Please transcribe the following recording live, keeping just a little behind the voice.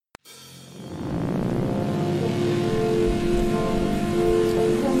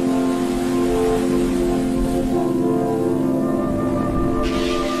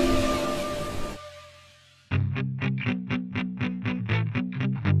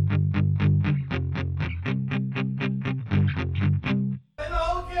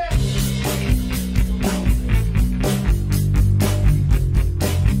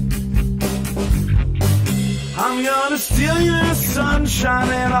sunshine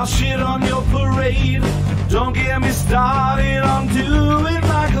and I'll shit on your parade. Don't get me started on doing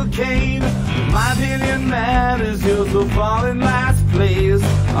Michael Caine. My opinion matters, yours will fall in last place.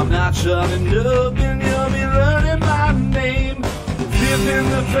 I'm not shutting up and you'll be learning my name. Fifth in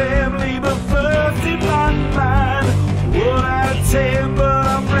the family, but first in my mind. One out of 10, but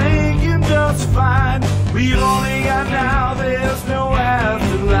I'm ranking just fine. We've only got now, there's no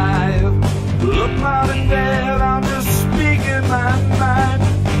afterlife. Look, mom and dad, I'm just speaking my mind.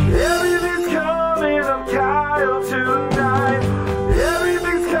 Everything's coming up Kyle tonight.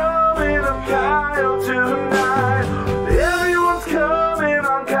 Everything's coming up Kyle tonight. Everyone's coming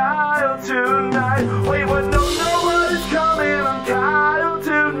on Kyle tonight. Wait, what? No, nobody's coming on Kyle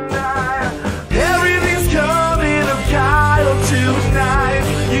tonight. Everything's coming up Kyle tonight.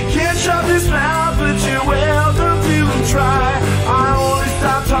 You can't shut this mouth, but you're welcome to try. I only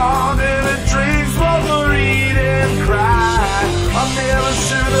stop talking and drink, smoke, eat and cry. I'll never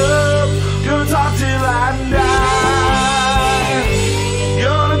shut up, gonna talk till I die.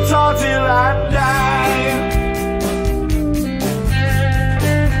 Gonna talk till I die.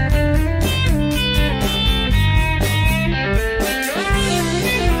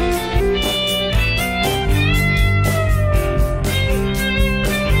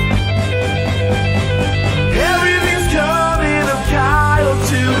 Everything's coming up Kyle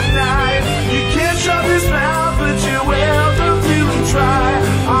tonight. You can't shut this mouth, but you're welcome to try.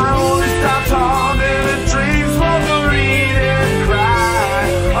 I only stop talking and drink, smoke, eat and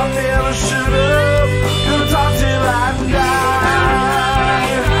cry. I'll never shut up, gonna talk till I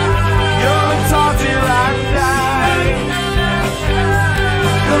die. Gonna talk till I die.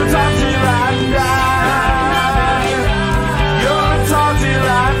 Gonna talk till I die. Gonna talk till I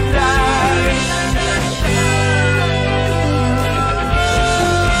die.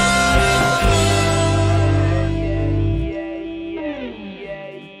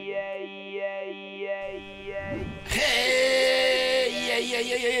 Hey,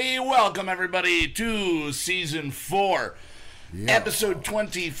 welcome everybody to season 4, episode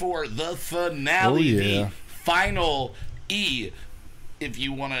 24, the finale, the final if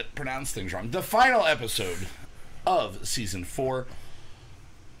you want to pronounce things wrong, the final episode of season 4.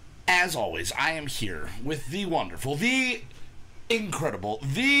 As always, I am here with the wonderful, the incredible,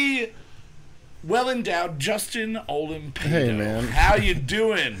 the well-endowed Justin Olimpedo. Hey, man. How you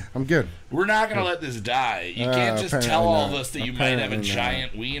doing? I'm good. We're not going to let this die. You can't just tell all of us that you might have a Apparently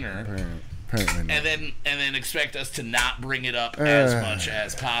giant wiener Apparently not. and then expect us to not bring it up as much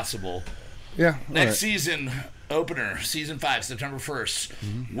as possible. Yeah. Next season opener, season 5, September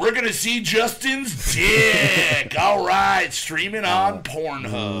 1st. We're going to see Justin's dick. All right, streaming on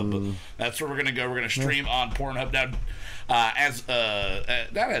Pornhub. That's where we're going to go. We're going to stream on Pornhub. Now,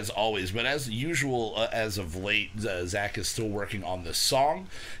 not as always, but as usual, as of late, Zach is still working on this song.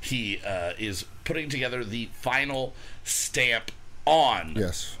 He is putting together the final stamp on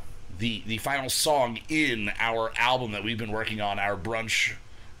the final song in our album that we've been working on, our brunch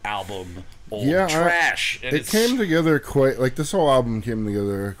album, Old Trash. And it came together quite, like, this whole album came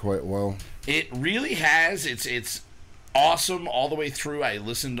together quite well. It really has. It's awesome all the way through. I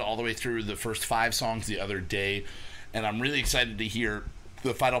listened all the way through the first 5 songs the other day, and I'm really excited to hear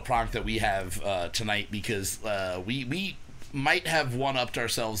the final product that we have tonight, because we might have one-upped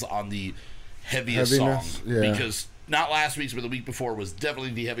ourselves on the heaviest song. Yeah. Because not last week's, but the week before was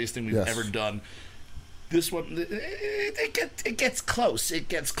definitely the heaviest thing we've ever done. This one, it gets close. It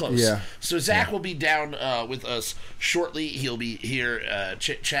gets close. Yeah. So Zach will be down with us shortly. He'll be here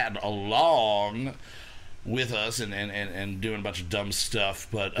chit-chatting along with us and doing a bunch of dumb stuff.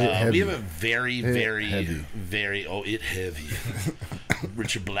 But we have a very heavy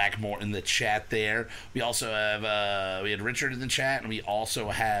Richard Blackmore in the chat there. We also have we had Richard in the chat, and we also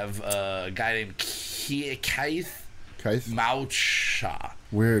have a guy named Keith Maucha.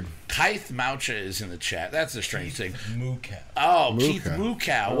 Weird. Keith Maucha is in the chat. That's a strange thing. Muka. Oh, Keith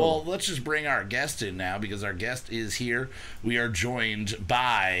Muka. Oh. Well, let's just bring our guest in now, because our guest is here. We are joined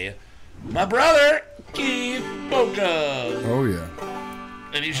by my brother, Keith Boca. Oh, yeah.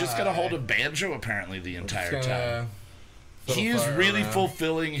 And he's just going to hold a banjo, apparently, the entire time. He is really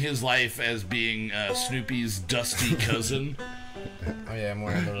fulfilling his life as being Snoopy's dusty cousin. Oh yeah, I'm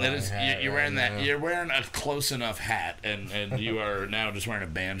wearing the wrong hat. You're wearing that. You're wearing a close enough hat, and you are now just wearing a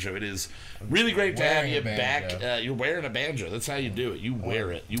banjo. It is really great to have you back. You're wearing a banjo. That's how you do it. You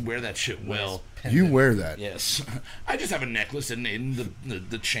wear it. You wear that shit well. You wear that. Yes. I just have a necklace, and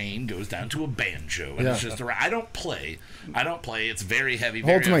the chain goes down to a banjo, and it's just I don't play. It's very heavy,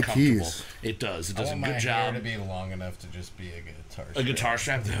 very Holds my uncomfortable. keys. It does. It I does a want good my job. hair to be long enough to just be a guitar strap. A guitar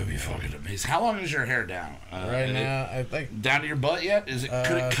strap? That would be fucking amazing. How long is your hair down? Right now, I think down to your butt? butt yet?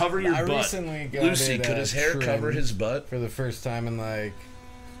 Could it cover your butt? Recently got Lucy, could his hair cover his butt? For the first time in like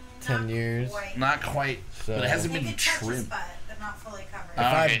 10 years. Not quite. So. But it hasn't been trimmed. Butt, but not fully covered. If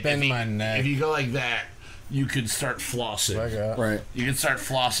I bend my neck. If you go like that, you could start flossing. Right. You can start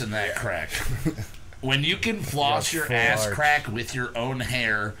flossing that crack. When you can floss your ass crack with your own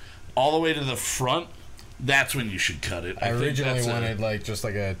hair all the way to the front, that's when you should cut it. I originally wanted like just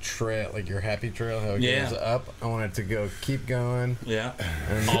like a trail, like your happy trail, how it goes up. I wanted to keep going. Yeah.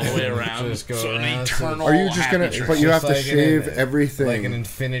 All the way around. Just go so around. an eternal Are you just happy gonna? trail. But you have to Like shave everything. Like an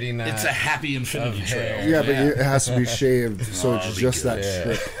infinity knot. It's a happy infinity trail. Yeah, but it has to be shaved, so it's just that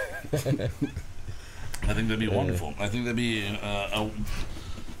strip. I think that'd be wonderful. I think that'd be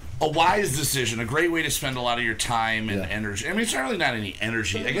a wise decision, a great way to spend a lot of your time and energy. I mean, it's not really not any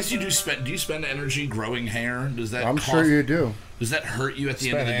energy. I guess you do spend. Do you spend energy growing hair? Does that? I'm sure you do. Does that hurt you at the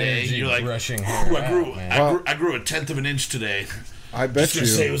end of the day? You're like, brushing hair. I grew a 1/10 of an inch today. I bet you.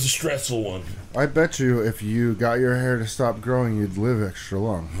 Say it was a stressful one. I bet you, if you got your hair to stop growing, you'd live extra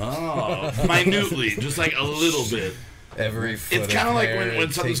long. Oh, minutely, just like a little bit. It's kind of like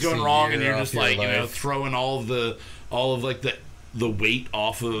when something's going wrong and you're just like throwing all of like the weight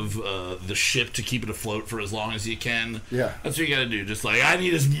off of the ship to keep it afloat for as long as you can. Yeah, that's what you gotta do. Just like I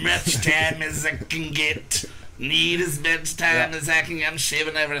need as much time as I can get. I'm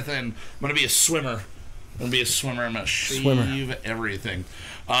shaving everything. I'm gonna be a swimmer. I'm gonna shave everything.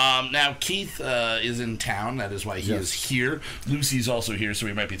 Now Keith is in town. That is why he is here. Lucy's also here, so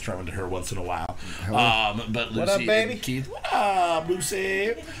we might be throwing to her once in a while. But Lucy what up, baby? And Keith, what up,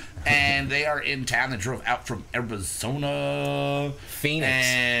 Lucy? And they are in town. They drove out from Arizona,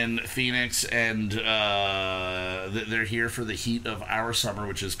 Phoenix, and they're here for the heat of our summer,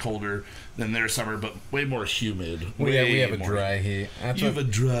 which is colder than their summer, but way more humid. We have a dry heat. That's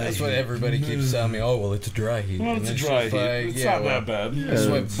what everybody keeps telling me. Oh, well, it's a dry heat. Well, it's a dry heat. It's not that bad. Yeah, I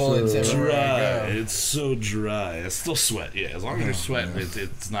sweat bullets everywhere I go. It's so dry. I still sweat. Yeah, as long as you're sweating,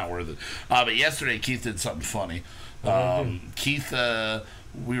 it's not worth it. But yesterday, Keith did something funny. Keith,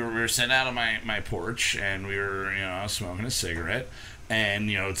 we were sitting out on my porch, and we were smoking a cigarette, and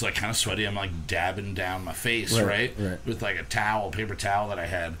it's like kind of sweaty. I'm like dabbing down my face, right? With like a paper towel that I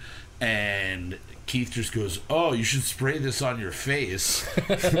had, and Keith just goes, "Oh, you should spray this on your face.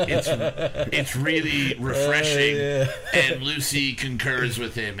 It's really refreshing." And Lucy concurs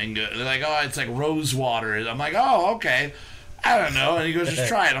with him, and they're like, "Oh, it's like rose water." I'm like, "Oh, okay." I don't know. And he goes, "Just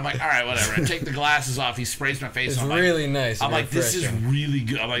try it." I'm like, "All right, whatever." I take the glasses off. He sprays my face. It's really nice. I'm like, "This is really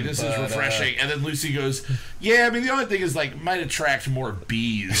good." I'm like, "This is refreshing." And then Lucy goes, "Yeah, I mean, the only thing is, like, might attract more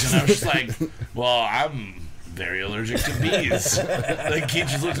bees." And I was just like, "Well, I'm very allergic to bees." Then Keith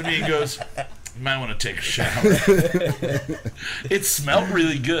just looks at me and goes, "You might want to take a shower." It smelled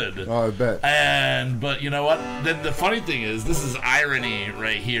really good. Oh, I bet. But you know what? Then the funny thing is, this is irony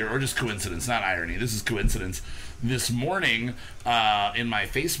right here, or just coincidence, not irony. This is coincidence. This morning, in my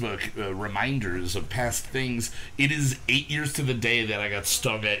Facebook reminders of past things, it is 8 years to the day that I got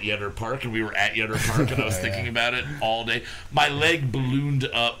stung at Yetter Park, and we were at Yetter Park, and I was thinking about it all day. My leg ballooned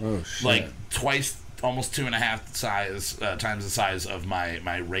up like twice, almost 2.5 times the size of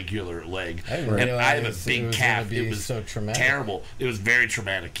my regular leg. And I have a big calf. It was so traumatic. Terrible. It was very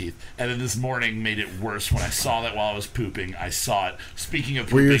traumatic, Keith. And then this morning made it worse when I saw that while I was pooping. I saw it. Speaking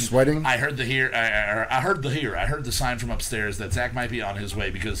of pooping, were you sweating? I heard I heard the sign from upstairs that Zach might be on his way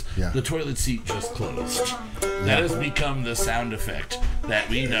because the toilet seat just closed. That has become the sound effect that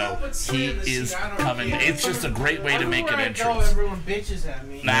we know he is coming. It's just a great way to make an entrance. Everyone bitches at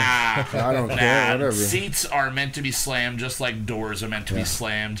me. Nah, I don't care. Whatever. Seats are meant to be slammed, just like doors are meant to be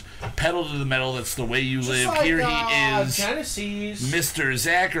slammed. Pedal to the metal. That's the way you live. Like, here he is, Tennessee's Mr.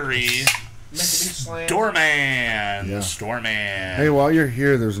 Zachary Storman. Storman. Hey, while you're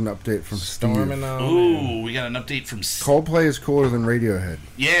here, there's an update from Steve. Ooh, we got an update from Coldplay is cooler than Radiohead.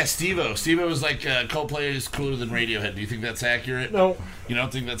 Yeah, Steve-O. Steve-O was like, Coldplay is cooler than Radiohead. Do you think that's accurate? No. You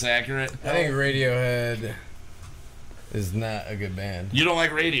don't think that's accurate? I think Radiohead is not a good band. You don't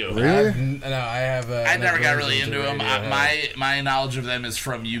like Radiohead? Really? I have. I never got really into them. My knowledge of them is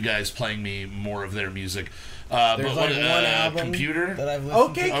from you guys playing me more of their music. There's but like one album Computer that I've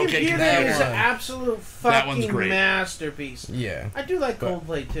listened to. Computer is an absolute fucking masterpiece. Yeah, I do like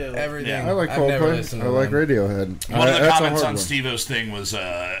Coldplay too. Everything. I like Coldplay. I like Radiohead. One of the comments on Steve-O's thing was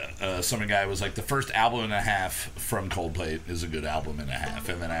some guy was like, the first album and a half from Coldplay is a good album and a half,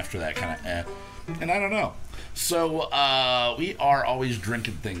 and then after that kind of and I don't know. So we are always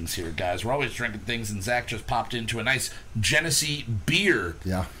drinking things here, guys. We're always drinking things, and Zach just popped into a nice Genesee beer.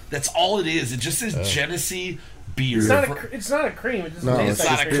 Yeah. That's all it is. It just says Genesee beer. It's not a cream. It No, taste it's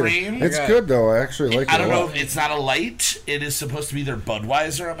like not a beer. cream. It's good though. I actually like it. I don't a know. lot. It's not a light. It is supposed to be their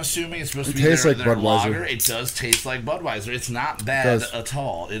Budweiser. I'm assuming it's supposed to be tastes their, like their Budweiser. lager. It does taste like Budweiser. It's not bad at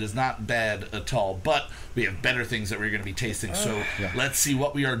all. It is not bad at all. But we have better things that we're going to be tasting. So let's see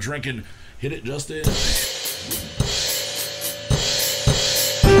what we are drinking. Hit it, Justin.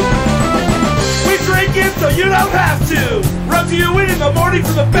 We drink it so you don't have to. Rub you in the morning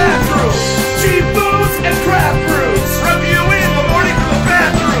from the bathroom. Cheap booze and craft brews. Rub you in the morning from the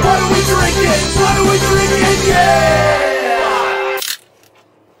bathroom. Why do we drink it? Why do we drink it? Yeah!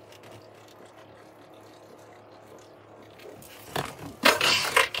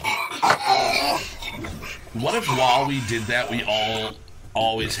 What if while we did that, we all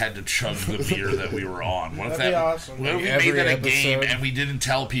always had to chug the beer that we were on? What if That'd be awesome. What if we Every made that a game episode. and we didn't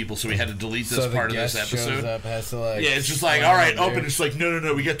tell people, so we had to delete this part of this episode? Shows up, has to, like, Yeah, it's just like, all right, open. It's like,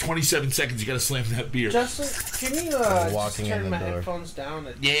 no, we got 27 seconds. You got to slam that beer. Justin, can you walking just in turn the my door. headphones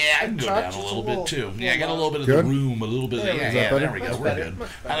down? Yeah, I can go down a little bit too. Yeah, I got a little bit of Good? the room, a little bit of the. There we Yeah, go. yeah, better? there we go. Much We're better, good. much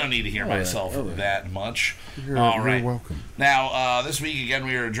I better. don't need to hear myself that much. You're Right. welcome. Now, this week again,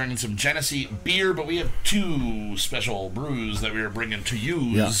 we are drinking some Genesee beer, but we have two special brews that we are bringing to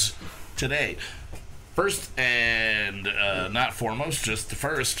use today. First and not foremost, just the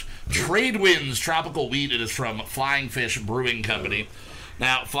first, Trade Winds Tropical Wheat. It is from Flying Fish Brewing Company.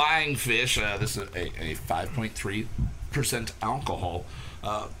 Now, Flying Fish, this is a 5.3% alcohol.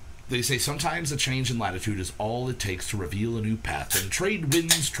 They say sometimes a change in latitude is all it takes to reveal a new path, and Trade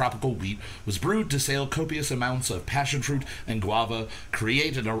Winds Tropical Wheat was brewed to sail copious amounts of passion fruit and guava,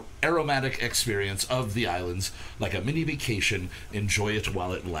 create an aromatic experience of the islands, like a mini vacation, enjoy it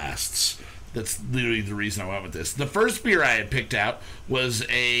while it lasts. That's literally the reason I went with this. The first beer I had picked out was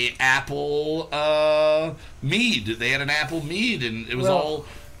a apple mead. They had an apple mead, and it was all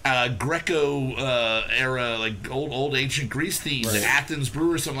Greco era, like old ancient Greece themed, Athens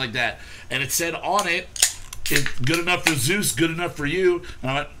brew or something like that. And it said on it, good enough for Zeus, good enough for you.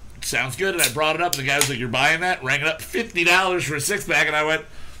 And I went, sounds good. And I brought it up, and the guy was like, you're buying that? Rang it up, $50 for a 6-pack. And I went,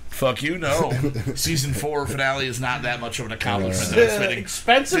 fuck you, no. Season 4 finale is not that much of an accomplishment. That I'm spending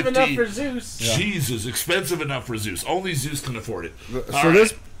Expensive 50 enough for Zeus. Jesus, expensive enough for Zeus. Only Zeus can afford it.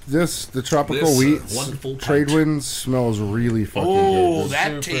 So the tropical This, wheat wonderful Trade pint. Winds smells really fucking Oh, good.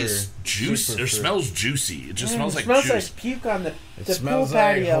 that super- tastes juicy. super Or fruit. smells juicy. It just smells It like smells juice. like puke on the pool smells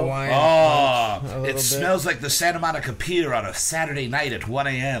like patio. Hawaiian Oh, punch a little it bit. smells like the Santa Monica Pier on a Saturday night at 1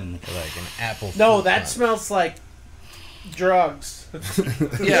 a.m. like an apple. No, fruit that punch. smells like drugs.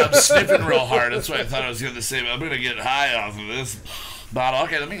 Yeah, I'm sniffing real hard. That's what I thought I was going to say. But I'm going to get high off of this bottle.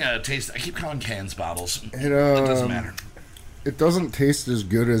 Okay, let me taste. I keep calling cans bottles. It doesn't matter. It doesn't taste as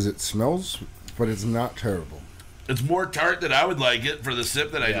good as it smells, but it's not terrible. It's more tart than I would like it for the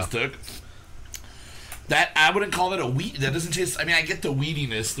sip that I just took. That I wouldn't call it a wheat. That doesn't taste. I mean, I get the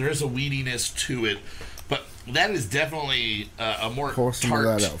wheatiness. There is a wheatiness to it, but that is definitely a more Pour some of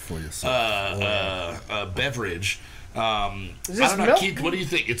tart that out for you. beverage. Is I this don't know, milk? Keith. What do you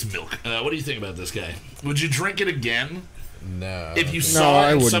think? It's milk. What do you think about this guy? Would you drink it again No. if you No, saw I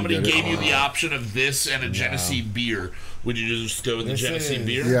it and wouldn't somebody get it. gave you the option of this and a Genesee beer? Would you just go with the This Genesee is-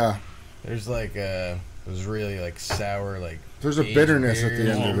 beer? Yeah. There's like there's really like sour like. There's a aged bitterness at the beers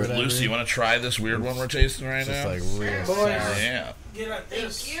end Oh, of or it. whatever. Lucy, you want to try this weird one we're tasting right It's just now? like real Boys. sour. Yeah.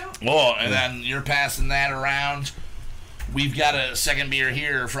 Thank you. Well, and then you're passing that around. We've got a second beer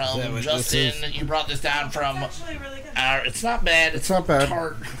here from Is that what this Justin. is? You brought this down from. Actually, really good. It's not bad. It's not bad.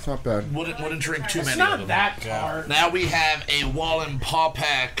 Tart. It's not bad. Wouldn't drink too It's many of not them. that tart. Now we have a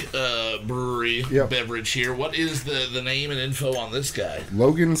Wallenpaupack brewery Yep. beverage here. What is the name and info on this guy?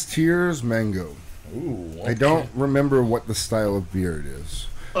 Logan's Tears Mango. Ooh, I don't remember what the style of beer it is.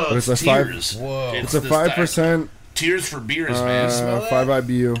 But it's it's a Tears. Whoa. It's a the style. 5%, Tears for beers, man. smell that? 5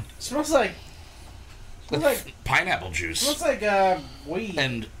 IBU. Smells like Pineapple juice smells like weed.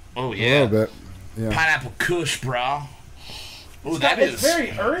 and A little bit. Yeah. pineapple Kush, bro. Oh, that it's is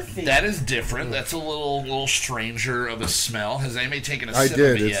very earthy. that is different. That's a little stranger of a smell. Has anybody taken a I sip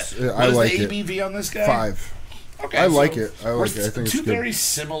did. of it It's- yet? I What like is the it. ABV on this guy? 5. Okay, I like so it. I like it. I think it's two good. very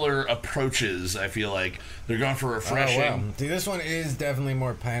similar approaches. I feel like they're going for refreshing. Oh, wow. Dude, this one is definitely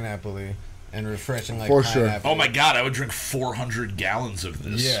more pineapple-y and refreshing like For sure. pineapple. Oh my god, I would drink 400 gallons of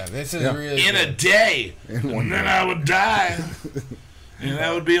this. Yeah, this is Yeah. really In a good. day. In one And then day. I would die. And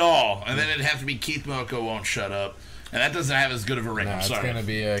that would be all. And then it'd have to be Keith Mocha Won't Shut Up. And that doesn't have as good of a ring. No, I'm it's sorry. gonna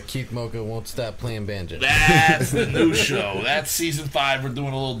be Keith Mocha Won't Stop Playing Banjo. That's the new show. That's season 5. We're doing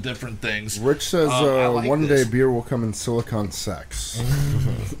a little different things. Rich says I like one this. day beer will come in silicone sacks.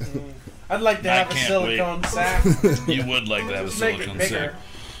 I'd like to I have a can't silicone wait. sack. You would like to have a Just make it silicone bigger.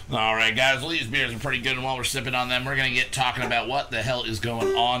 sack. All right, guys. Well, these beers are pretty good, and while we're sipping on them, we're going to get talking about what the hell is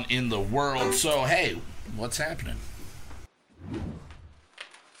going on in the world. So, hey, what's happening?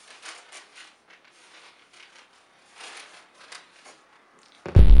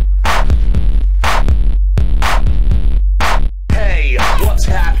 Hey, what's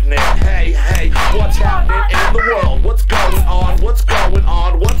happening? Hey, what's happening in the world? What's going on? What's going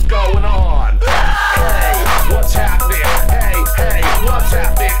on? What's going on? Hey, what's happening? Hey, what's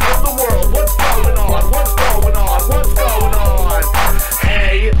happening in the world? What's going on? What's going on? What's going on?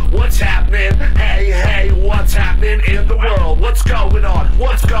 Hey, what's happening? Hey, what's happening in the world? What's going on?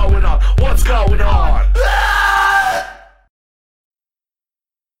 What's going on? What's going on?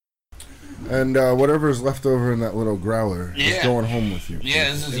 And whatever's left over in that little growler is going home with you.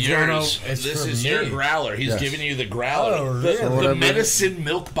 Yeah, this is yours. This is your growler. He's giving you the growler. Oh, really? The medicine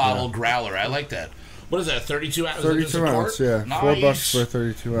milk bottle growler. I like that. What is that, 32 ounces? 32 ounce, yeah. Nice. $4 for a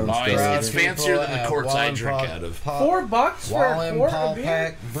 32 ounce. Nice. It's fancier than the quarts I drink out of. $4 for a quart of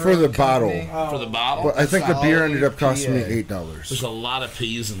beer? For the bottle. For the bottle? But I think the beer ended up costing me $8. There's a lot of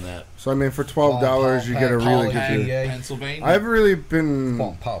peas in that. So, I mean, for $12, you get a really good beer. Pennsylvania. I've really been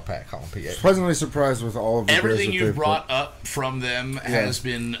Paul Pack, pleasantly surprised with all of the everything beers that you've they've brought up from them has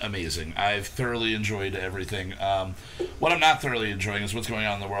been amazing. I've thoroughly enjoyed everything. What I'm not thoroughly enjoying is what's going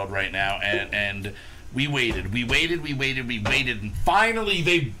on in the world right now, and we waited, and finally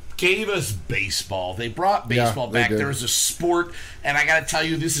they gave us baseball. They brought baseball back. There's a sport, and I got to tell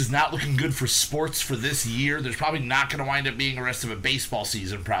you, this is not looking good for sports for this year. There's probably not going to wind up being the rest of a baseball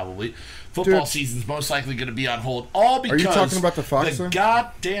season, probably. Football season's most likely going to be on hold, all because Are you talking about the Fox? The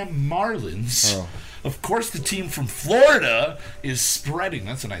goddamn Marlins. Oh. Of course, the team from Florida is spreading.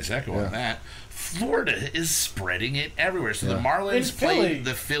 That's a nice echo on that. Florida is spreading it everywhere. So the Marlins played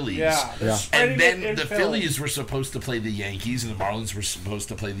the Phillies. And then the Phillies were supposed to play the Yankees, and the Marlins were supposed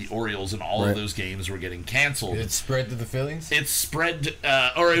to play the Orioles, and all of those games were getting canceled. Did it spread to the Phillies? It spread,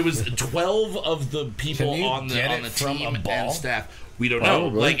 or it was 12 of the people on the team and staff. We don't know.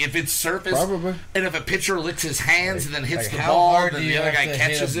 Like, if it's surface, and if a pitcher licks his hands and then hits the ball, and then the other guy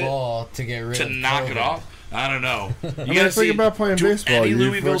catches it to knock it off. I don't know. You gotta think about playing baseball. Any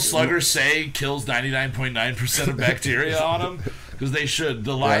Louisville Slugger say kills 99.9% of bacteria on them? Because they should.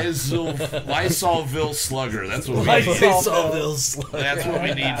 The Lysolville Slugger. That's what we need. Lysolville Slugger. That's what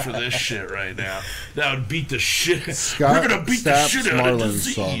we need for this shit right now. That would beat the shit. We're gonna beat the shit out of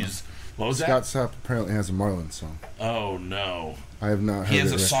disease. What was that? Scott Stapp apparently has a Marlins song. Oh no. I have not heard He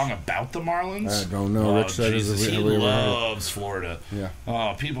has a song about the Marlins? I don't know. Rich said he loves Florida. Yeah.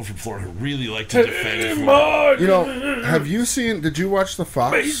 Oh, people from Florida really like to defend Florida. You know, did you watch the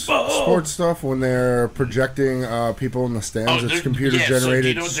Fox sports stuff when they're projecting people in the stands? It's computer-generated so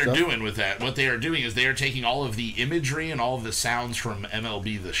you know what stuff? they're doing with that? What they are doing is they are taking all of the imagery and all of the sounds from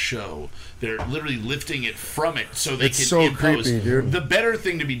MLB The Show. They're literally lifting it from it so they can impose. Creepy, dude. The better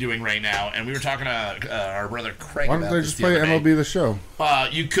thing to be doing right now, and we were talking to our brother Craig about this. Why don't they just play MLB The Show?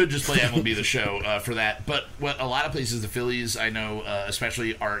 You could just play MLB The Show for that. But what a lot of places, the Phillies, I know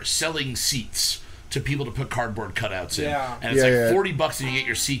especially, are selling seats to people to put cardboard cutouts in. And it's $40 and you get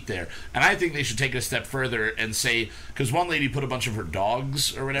your seat there. And I think they should take it a step further and say, because one lady put a bunch of her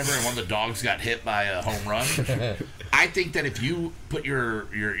dogs or whatever, and one of the dogs got hit by a home run. I think that if you put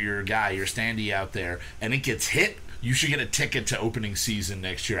your guy, your standee out there, and it gets hit, you should get a ticket to opening season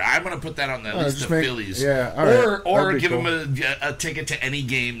next year. I'm going to put that on at least the Phillies. Or give them a ticket to any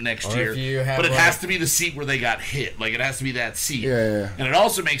game next year. But it has to be the seat where they got hit. Like, it has to be that seat. And it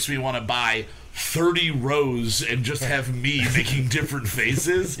also makes me want to buy 30 rows and just have me making different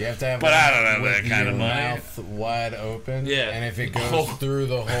faces. You have to have but I don't have that kind of money. Mouth wide open. And if it goes through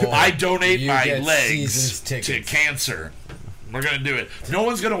the hole, I donate my legs to cancer. We're going to do it. No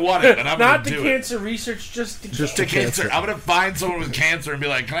one's going to want it, but I'm going to do it. Not to cancer research, just to cancer. I'm going to find someone with cancer and be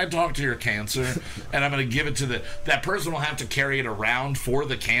like, can I talk to your cancer? And I'm going to give it to that person will have to carry it around for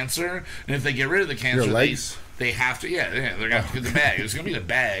the cancer. And if they get rid of the cancer, they have to, they're going to have to get the bag. It's going to be the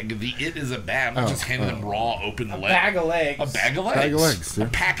bag. It is a bag. I'm not just handing them raw, open leg. Bag of legs. A bag of legs. Bag of legs. A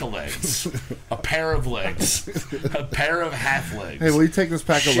pack of legs. A pair of legs. A pair of half legs. Hey, will you take this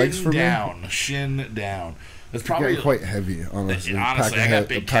pack of legs from me? Shin down. It's probably quite heavy, honestly. Honestly, I got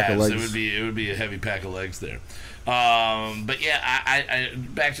big calves. It would be a heavy pack of legs there. But yeah, I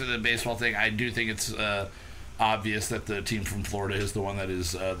back to the baseball thing. I do think it's. obvious that the team from Florida is the one that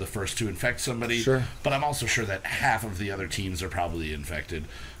is the first to infect somebody. Sure. But I'm also sure that half of the other teams are probably infected.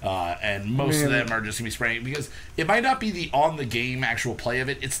 And most of them are just going to be spraying, because it might not be the on-the-game actual play of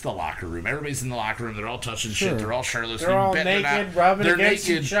it. It's the locker room. Everybody's in the locker room. They're all touching shit. They're all shirtless. They're all naked, rubbing against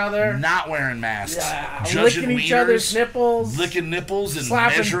each other. Not wearing masks. Yeah, judging licking each other's nipples. Licking nipples and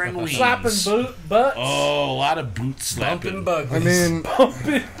measuring wings. Slapping butts. Oh, a lot of boot slapping. Bumping I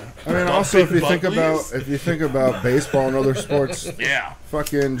mean, also if you think about baseball and other sports,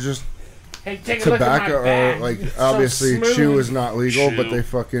 fucking just hey, take tobacco a look at my or bag. obviously so chew is not legal, Chew. but they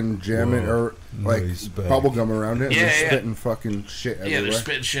fucking jam it or bubble gum around it. And they're spitting fucking shit everywhere. Yeah, they're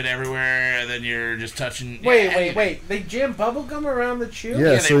spitting shit everywhere, and then you're just touching. Wait! They jam bubble gum around the chew?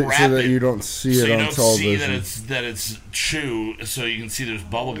 Yeah, so that you don't see it on television. That it's chew, so you can see there's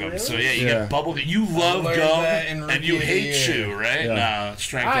bubble gum. Really? So you get bubble gum. You love gum, and you hate chew, right? Yeah. No,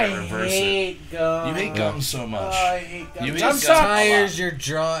 strike that, reverse it. I hate gum. You hate gum so much. I hate gum. You hate Gum gum. sucks. tires your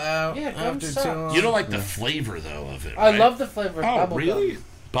jaw out after sucks. too long. You don't like the flavor though of it. I right? love the flavor of bubble really? gum.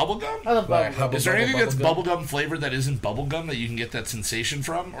 Bubblegum? I love bubblegum. Is there anything that's bubblegum flavored that isn't bubblegum that you can get that sensation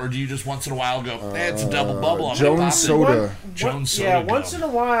from? Or do you just once in a while go, it's a double bubble. I'm gonna pop Jones Soda. Jones Soda. Yeah, once in a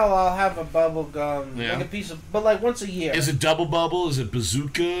while I'll have a bubble gum. Yeah. Like a piece of, but like once a year. Is it double bubble? Is it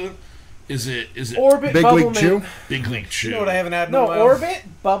bazooka? Is it Orbit Big Bubble League Chew? Mint? Big League Chew? You know what I haven't had in No, a while? Orbit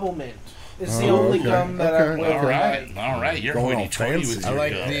Bubble Mint. It's the only gum that I will All right. You're Going all hoity-toity with fancy. I your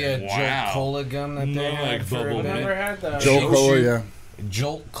like gum. the Jolt Cola gum that they had for bubble a mint. minute. never had that. Joe Cola, yeah.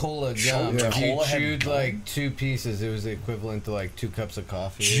 Jolt Cola Jolt gum. If you Cola had chewed gum? like 2 pieces, it was the equivalent to like 2 cups of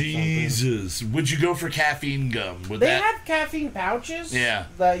coffee. Jesus. Would you go for caffeine gum? Would They that have caffeine pouches. Yeah.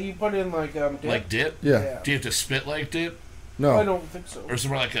 That you put in like dip. like dip? Yeah. Do you have to spit like dip? I No. don't think so. Or is it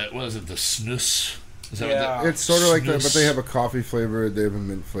more like what is it, the snus? Is that Yeah. what It's sort of like that, Snus. but they have a coffee flavor, they have a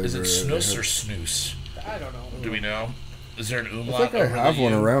mint flavor. is it they snus have- or snooze? I don't know. Do we know? Is there an I umlaut? think I over have the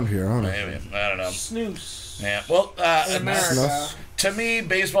one U? around here, honestly. Maybe. I don't know. Snooze. Yeah. Well, In America. Snus. to me,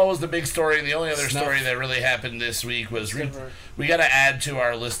 baseball was the big story, and the only other Snuff. story that really happened this week was Different. we got to add to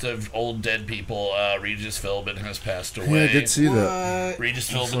our list of old dead people. Regis Philbin has passed away. Yeah, I did see that. Regis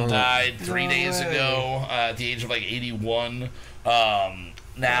Philbin died 3 days ago at the age of like 81.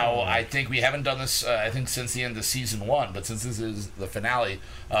 Now, I think we haven't done this, I think, since the end of season 1, but since this is the finale,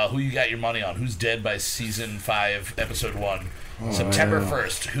 who you got your money on? Who's dead by season 5, episode 1? September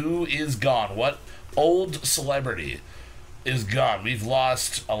 1st. Who is gone? What old celebrity is gone? We've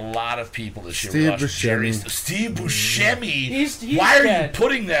lost a lot of people this year. Steve We lost Buscemi. Steve Buscemi. He's Why are dead. you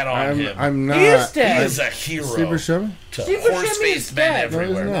putting that on him? I'm not. He is dead. He is a hero Steve Buscemi? to Steve Buscemi horse-faced is men dead. No, he's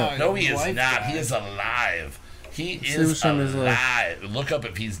everywhere. not. No, he is His wife not. He died. is alive. He Steve is Buscemi is alive. Look up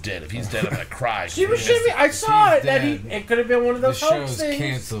if he's dead. If he's dead, I'm gonna cry. Steve Buscemi, I saw He's it that dead. it could have been one of The those hoax show's things.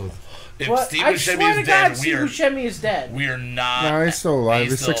 canceled. If What? Steve I Buscemi swear is to dead, God, Steve Buscemi is dead. we are not. No, he's still alive.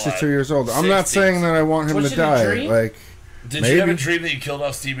 He's still 62 alive. years old. I'm not 60. saying that I want him Was to it a die. dream? Like, Did you have a maybe. dream that you killed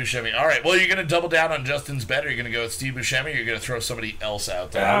off Steve Buscemi? All right. Well, you're gonna double down on Justin's bet, or you're gonna go with Steve Buscemi, or you're gonna throw somebody else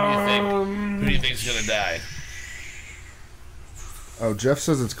out there. Who do you think? Who do you think's gonna die? Oh, Jeff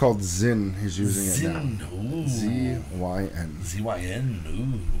says it's called Zyn. He's using it now. Ooh. Z-Y-N. ZYN.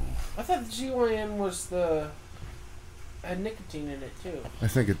 Ooh. I thought the GYN was had nicotine in it too. I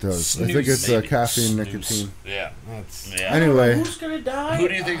think it does. Snooze, I think it's maybe. caffeine, Snooze. nicotine. Yeah. That's Yeah. Anyway, Who's gonna die? Who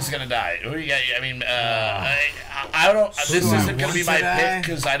do you think's gonna die? Who do you got? I mean, I don't. This do I isn't gonna want be to my die? pick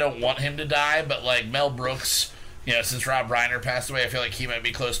because I don't want him to die. But like Mel Brooks, since Rob Reiner passed away, I feel like he might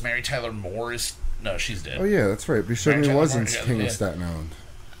be close. Mary Tyler Moore is she's dead. oh yeah, that's right. Buscemi Mary was Tyler in Moore, King yeah. of Staten Island.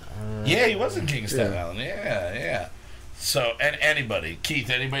 Yeah, he was in King of Staten Yeah. Island. Yeah. So, and anybody,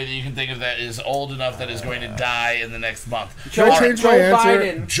 Keith, anybody that you can think of that is old enough that is going to die in the next month. Can I change my answer?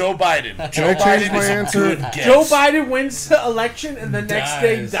 Biden. Joe Biden. Joe I change Biden my is a answer? good guess. Joe Biden wins the election and the next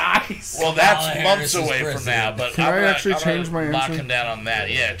day dies. Well, that's Kamala months Harris is away from president. now, but Can I'm I gonna- actually I'm gonna change my lock answer? him down on that.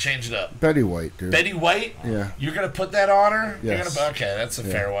 Yeah, change it up. Betty White, dude. Betty White? Yeah. You're gonna put that on her? Yes. You're gonna, okay, that's a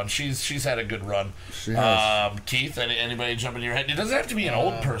fair one. She's had a good run. She has. Keith, anybody jump in your head? It doesn't have to be an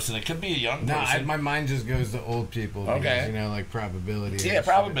old person. It could be a young No, person. my mind just goes to old people. Because, Okay. like probability. Yeah, and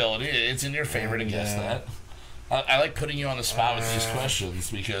probability. It's in your favor to And, guess that. I like putting you on the spot with these questions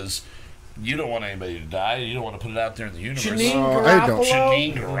because you don't want anybody to die. You don't want to put it out there in the universe. Janine Oh, I don't.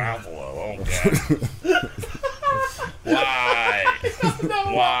 Garofalo. Janine Garofalo. Oh, God. Why?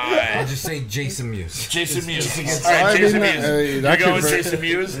 Why? I'll just say Jason Mewes. Jason Mewes. Just All right, I Jason mean, Mewes. that You're going could Jason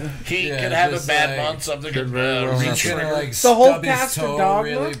Mewes. He could have a bad month. Something could reach He's gonna, like, The whole stub his cast of toe Dogma?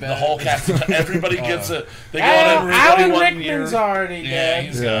 really bad. the whole cast. Everybody gets a. They go on everybody Alan 1 year. Rickman's already Yeah, dead.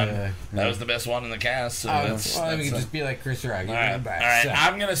 he's gone. That was the best one in the cast. So that's, Well, we could just be like Chris Rock. all right.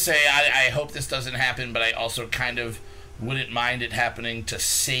 I'm gonna say I hope this doesn't happen, but I also kind of wouldn't mind it happening to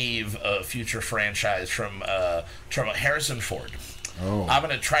save a future franchise from Harrison Ford. Oh. I'm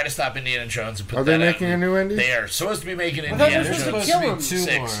gonna try to stop Indiana Jones and put Are that they out. making a new Indy? They are supposed to be making I thought they Indiana were Jones supposed to kill him.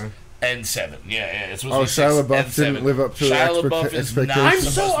 6 more. and 7. Yeah, it's supposed Oh, to be 6 Shia and LaBeouf 7. didn't live up to Shia the LaBeouf is not expectations. I'm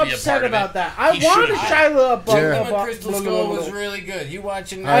supposed so to be a upset part of about it. that. I He wanted should've. Shia LaBeouf. Yeah. Crystal Skull was really good. You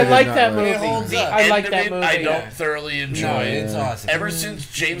watching I did like not that like movie. it. It holds up. I like End of that it, movie. I don't thoroughly enjoy No, it. it's awesome. Ever since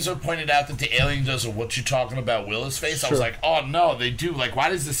James O pointed out that the alien does a "what you talking about" Willis face, I was Sure. like, oh no, they do. Like, why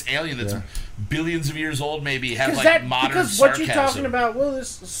does this alien that's billions of years old maybe have like modern because sarcasm? what you're talking about, Willis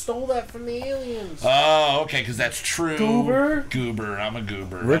stole that from the aliens. Oh, okay, because that's true. Goober? I'm a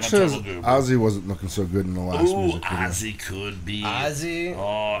goober. Rich I'm a says total goober. Ozzy wasn't looking so good in the last Ooh, music video. Ozzy could be. Ozzy.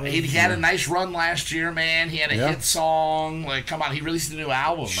 Oh, he had a nice run last year, man. He had a Yeah. hit song. Like, come on, he released a new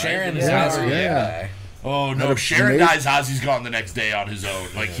album. Sharon right? is Yeah. Ozzy. Yeah. Oh no! Had a Sharon amazing- dies. Ozzy's gone the next day on his own.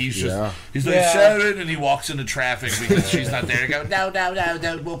 Like he's just Yeah. he's like Yeah. Sharon, and he walks into traffic because she's not there. He goes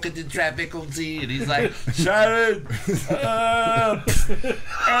no, walk into traffic, we'll see. And he's like Sharon.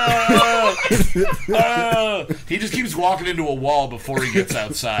 He just keeps walking into a wall before he gets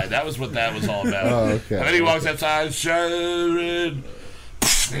outside. That was what that was all about. Oh, okay. And then he walks outside, Sharon.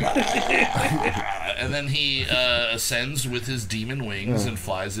 And then he ascends with his demon wings and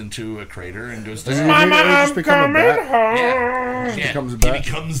flies into a crater and goes to Does he just become a bat? yeah. becomes a He bat?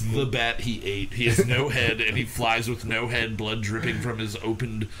 becomes the bat he ate. He has no head, and he flies with no head, blood dripping from his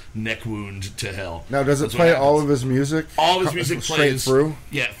opened neck wound to hell. Now, does it That's what play all happens. of his music? All of his music straight plays through?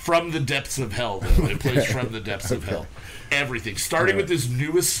 Yeah, from the depths of hell. Though. It plays from the depths of hell. Everything, starting with this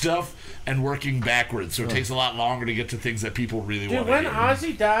newest stuff and working backwards. So it takes a lot longer to get to things that people really want Dude, to when hear.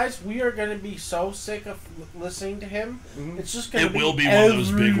 Ozzy dies, we are going to be so sick of listening to him. It's just going to It be will be one of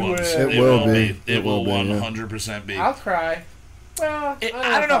those big ones. everywhere. It will be. It It will will be, yeah. 100% be. I'll cry. Well,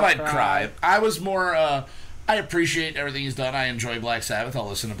 I don't know if I'd cry. I was more. I appreciate everything he's done. I enjoy Black Sabbath. I'll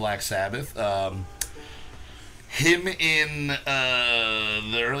listen to Black Sabbath. Him in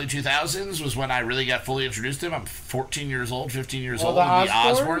the early 2000s was when I really got fully introduced to him. I'm 14 years old, 15 years old, the when the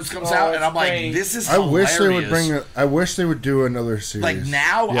Osbournes? Osbournes comes Oh, out, and I'm it's like, great. this is I hilarious. wish they would bring. I wish they would do another series. Like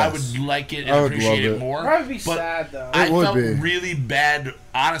now, I Yes. would like it and I would appreciate love it it. more. Probably be but sad, though. I would felt be. really bad,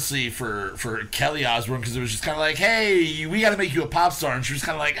 honestly, for Kelly Osbourne because it was just kind of like, hey, we got to make you a pop star, and she was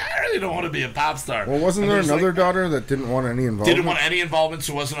kind of like, I really don't want to be a pop star. Well, wasn't And there there's, another like, daughter that didn't want any involvement? Didn't want any involvement,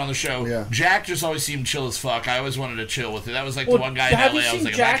 so wasn't on the show. Yeah. Jack just always seemed chill as fuck. I always wanted to chill with it. That was like Well, the one guy in have LA. you I was seen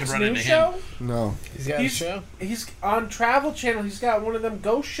like, if I could Jack's run new into show? him. No. He's got a show. He's on Travel Channel. He's got one of them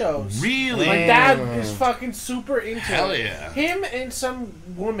ghost shows. Really? My dad is fucking super into Hell it. yeah. Him and some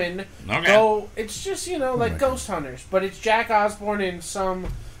woman Okay. go. It's just like ghost hunters, but it's Jack Osbourne and some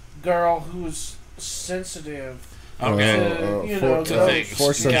girl who's sensitive. Okay. To To things.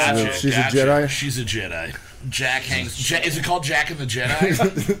 Force sensitive. Gotcha, She's gotcha. a Jedi. She's a Jedi. Jack hangs. Is it called Jack and the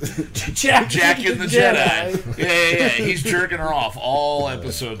Jedi? Jack Jack and the Jedi. Yeah. He's jerking her off all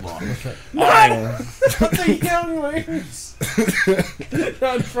episode long. All right. The younglings.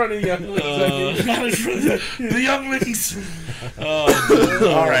 Not in front of younglings. Not in front of the younglings.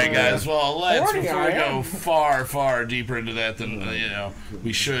 All right, guys. Well, let's Warning, before we I go am. far, far deeper into that than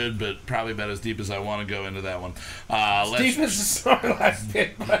we should, but probably about as deep as I want to go into that one. Deep as the Snorlax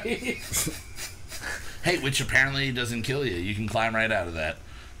pit, buddy. Hey, which apparently doesn't kill you. You can climb right out of that.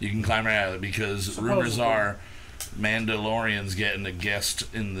 You can climb right out of it because rumors are Mandalorian's getting a guest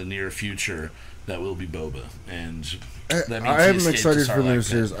in the near future that will be Boba, and that means I am he escaped excited the for the new Sarlacc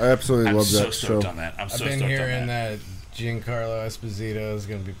series. pit. I absolutely I'm love so that stoked show. on that. I'm so I've been stoked on hearing that. that Giancarlo Esposito is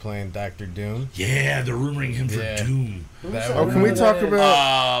going to be playing Dr. Doom. Yeah, they're rumoring him for Yeah. Doom. That Oh, would- can we talk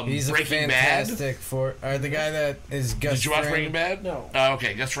about? He's a Breaking Bad. fantastic the guy that is Gus Did you watch Fring Breaking Bad? No.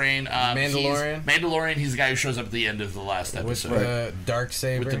 Okay, Gus Fring. Mandalorian? Mandalorian. He's the guy who shows up at the end of the last with episode the dark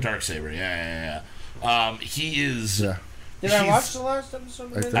saber. with the Darksaber. Yeah. He is. Yeah. Did I he's- watch the last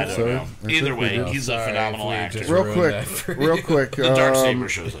episode? I think I don't so. know. I Either think we way, do. he's a Sorry phenomenal if we actor. just Real ruined quick, that for real you. quick. The Darksaber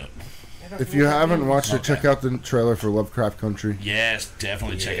shows up. If you haven't watched it, check out the trailer for Lovecraft Country. Yes,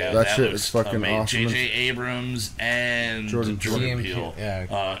 definitely check out that shit. It's fucking amazing. awesome. J.J. Abrams and Jordan Peele.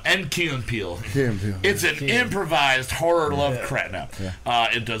 And Key and Peele. It's an improvised horror Lovecraft. No,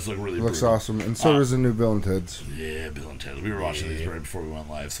 it does look really. It looks awesome, and so does the new Bill and Ted's. Yeah, Bill and Ted. We were watching these right before we went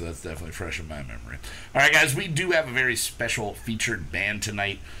live, so that's definitely fresh in my memory. All right, guys, we do have a very special featured band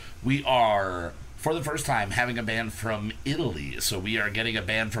tonight. We are, for the first time, having a band from Italy. So we are getting a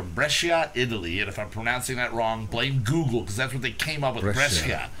band from Brescia, Italy. And if I'm pronouncing that wrong, blame Google, because that's what they came up with.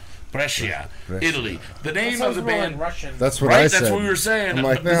 Brescia, Italy. The name of the band. Like Russian. That's what I said. That's what we were saying. I'm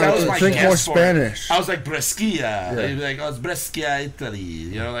like, no, think more Spanish. I was like, Brescia. Yeah. They'd be like, oh, it's Brescia, Italy.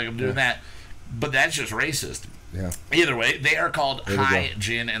 You know, like I'm doing that. But that's just racist. Yeah. Either way, they are called High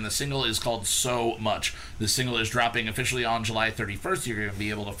Gin, and the single is called So Much. The single is dropping officially on July 31st. You're going to be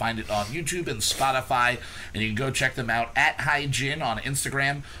able to find it on YouTube and Spotify, and you can go check them out at High Gin on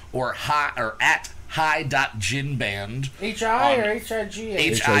Instagram or at high.ginband. H-I or H-I-G-H?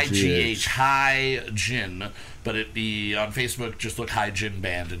 H-I-G-H, High Gin. But it be on Facebook, just look High Gin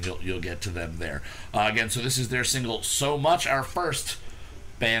Band, and you'll get to them there. Again, so this is their single So Much, our first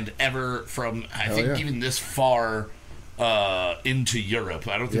band ever from even this far into Europe.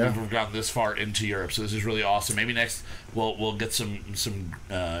 I don't think we've ever gotten this far into Europe, so this is really awesome. Maybe next we'll get some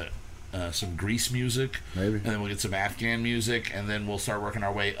Greece music, maybe, and then we'll get some Afghan music, and then we'll start working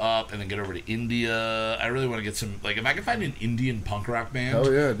our way up, and then get over to India. I really want to get some, like, if I can find an Indian punk rock band,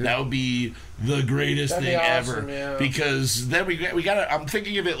 that would be the greatest thing ever. Yeah. Because then we gotta. I'm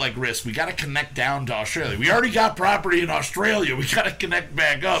thinking of it like Risk. We gotta connect down to Australia. We already got property in Australia. We gotta connect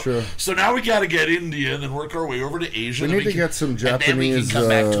back up. Sure. So now we gotta get India and then work our way over to Asia. We need to get some Japanese,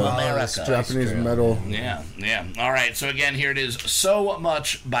 Japanese metal. Yeah. All right. So again, here it is. So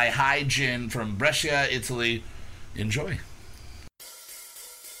Much by High Gin from Brescia, Italy. Enjoy.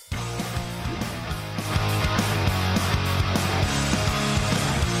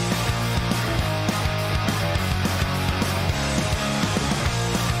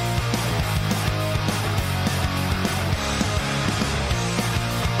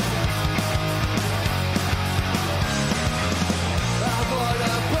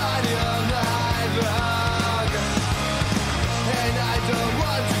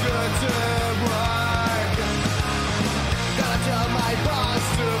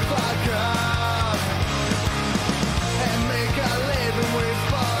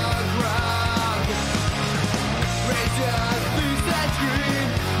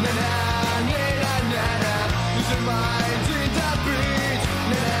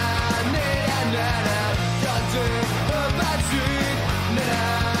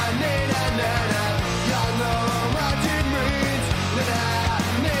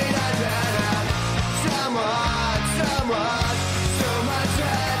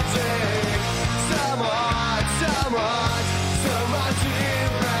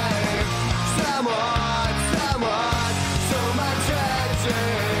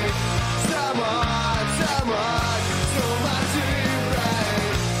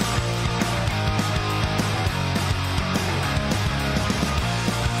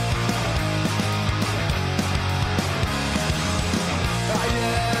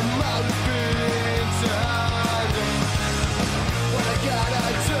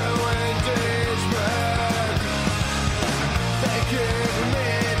 Give me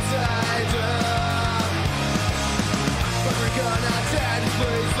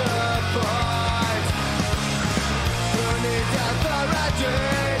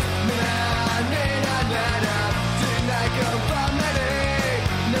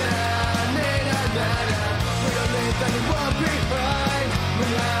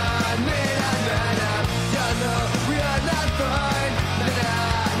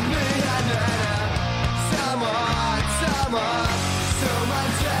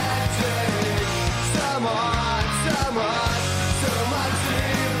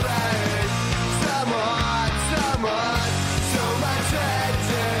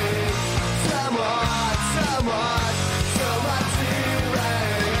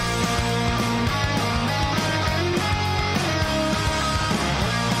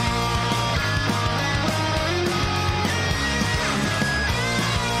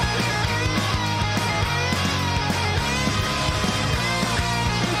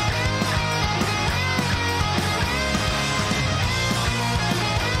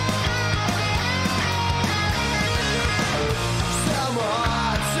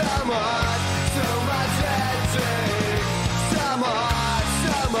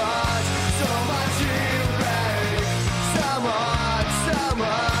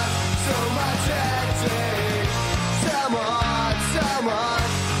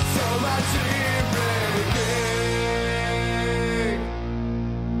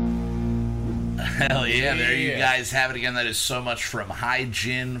Hell yeah, there you guys have it again. That is so much from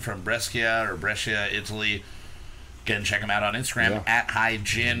Hygiene from Brescia, Italy. Again, check them out on Instagram at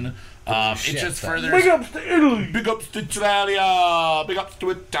Hygiene. It just furthers. Big ups to Italy. Big ups to Italia. Big ups to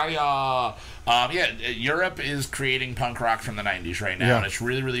Italia. Europe is creating punk rock from the 90s right now, and it's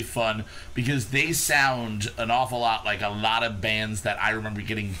really, really fun because they sound an awful lot like a lot of bands that I remember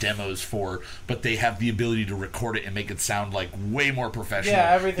getting demos for, but they have the ability to record it and make it sound like way more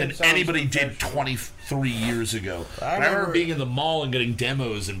professional than anybody did 23 years ago. I remember being in the mall and getting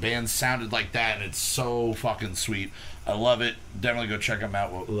demos, and bands sounded like that, and it's so fucking sweet. I love it. Definitely go check them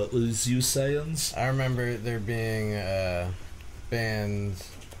out. What was you saying? I remember there being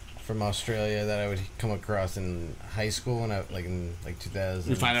bands from Australia that I would come across in high school when in 2007.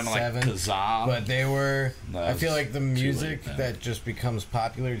 You find them like Kazaa, but they were. I feel like the music that just becomes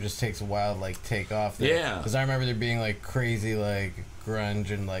popular just takes a while to take off. Because I remember there being crazy grunge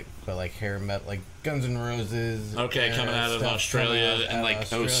and hair metal, like Guns N' Roses. Okay, coming out of Australia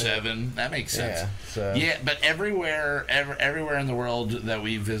in 07. That makes sense. But everywhere in the world that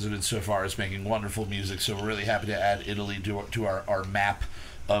we've visited so far is making wonderful music. So we're really happy to add Italy to our map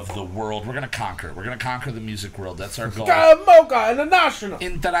of the world. We're going to conquer. We're going to conquer the music world. That's our goal. Mocha International.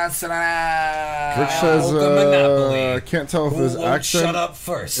 International. Rich says, can't tell if his accent. Shut up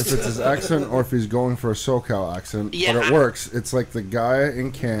first. If it's his accent or if he's going for a SoCal accent. But it works. It's like the guy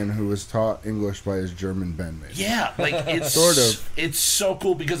in Cannes who was taught English by his German bandmate. Yeah, it's sort of. It's so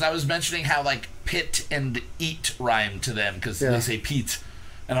cool because I was mentioning how pit and eat rhyme to them because they say Pete.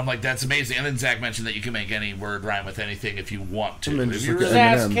 And I'm like, that's amazing. And then Zach mentioned that you can make any word rhyme with anything if you want to. Just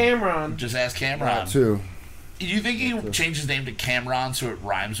ask Cameron. Just ask Cameron. Too. Do you think he changed his name to Cameron so it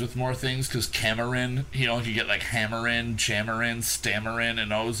rhymes with more things? Because Cameron, you get Hammerin, Chamarin, Stammerin,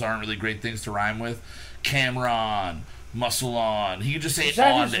 and those aren't really great things to rhyme with. Cameron, Muscle On. He could just say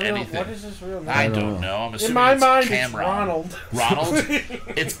on to anything. What is his real name? I don't know. I'm assuming in my mind, Cameron. it's Ronald. Ronald?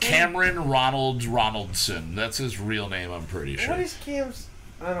 It's Cameron Ronald Ronaldson. That's his real name, I'm pretty sure. What is Cam's...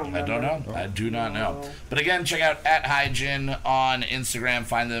 I don't know. I do not know. But again, check out at Hygiene on Instagram.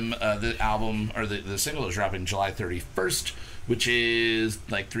 Find them. The album or the single is dropping July 31st, which is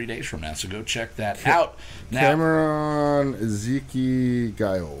 3 days from now. So go check that out. Now, Cameron Ezekiel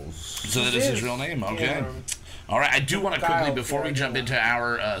Giles. So that is his real name. Okay. Cameron. All right, I do want to quickly, before we jump into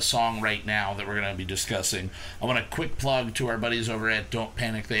our song right now that we're going to be discussing, I want a quick plug to our buddies over at Don't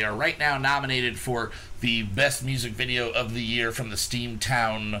Panic. They are right now nominated for the Best Music Video of the Year from the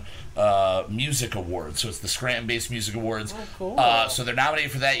Steamtown Music Awards. So it's the Scranton-based Music Awards. Oh, cool. So they're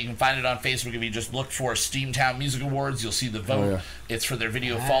nominated for that. You can find it on Facebook. If you just look for Steamtown Music Awards, you'll see the vote. Oh, yeah. It's for their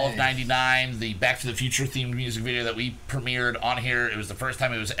video Fall of 99, the Back to the Future themed music video that we premiered on here. It was the first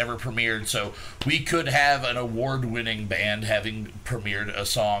time it was ever premiered, so we could have an award-winning band having premiered a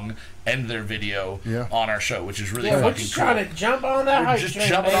song and their video on our show, which is really fucking cool. We're just trying to jump on that hype train. Just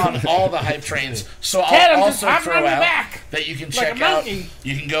jumping on all the hype trains. So I'll also throw out that you can check out. You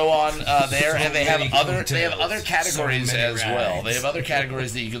can go on there, and they have other categories as well. They have other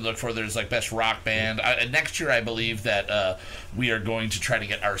categories that you can look for. There's Best Rock Band. Next year, I believe that we are going to try to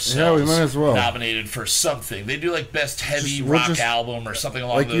get ourselves nominated for something. They do Best Heavy Rock Album or something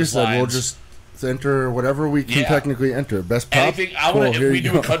along those lines. Like you said, we'll just enter whatever we can technically enter. Best pop. Anything. If we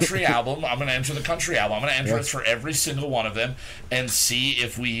do a country album, I'm going to enter the country album. I'm going to enter it for every single one of them and see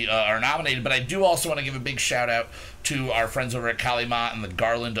if we are nominated. But I do also want to give a big shout out to our friends over at Kalima and the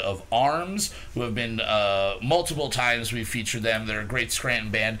Garland of Arms, who have been multiple times we've featured them. They're a great Scranton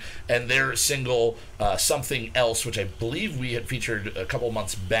band, and their single Something Else, which I believe we had featured a couple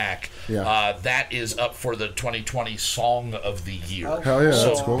months back, that is up for the 2020 Song of the Year. Hell yeah, so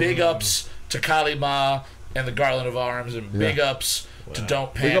that's cool. Big ups to Kalima and the Garland of Arms, and big ups to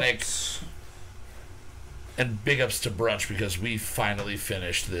Don't Panic, and big ups to Brunch, because we finally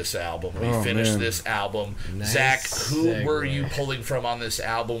finished this album. We finished this album. Nice. Zach, who were you pulling from on this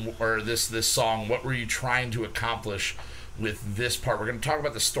album, or this song? What were you trying to accomplish with this part? We're going to talk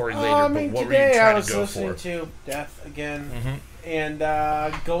about the story later, but what were you trying to go for? Today I was listening to Death again, and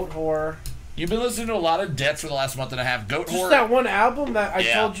Goat Whore. You've been listening to a lot of Death for the last month and a half. Goat Whore. Just that one album that I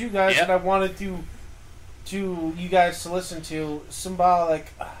told you guys that I wanted to you guys to listen to.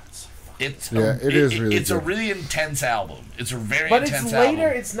 Symbolic. It is really It's a really intense album. It's a very intense album. But it's later.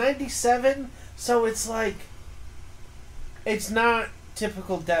 It's 97, so it's it's not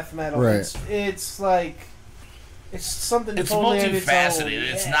typical death metal. Right. It's something. It's totally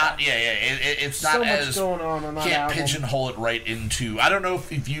multifaceted. It's not. It's not so as much going on that can't album. pigeonhole it right into. I don't know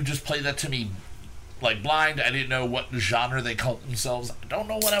if you just played that to me blind. I didn't know what genre they called themselves. I don't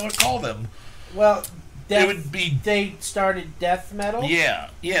know what I would call them. Well, it would be. They started death metal. Yeah,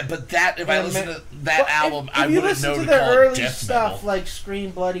 but that if I listen to that album, if I wouldn't know to the call early it death stuff metal. like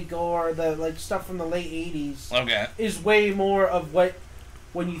Scream Bloody Gore, the like stuff from the late '80s. Okay. Is way more of what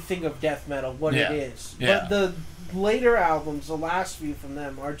when you think of death metal, what it is. Yeah. But the later albums, the last few from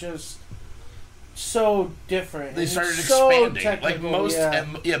them, are just so different. They started so expanding. Like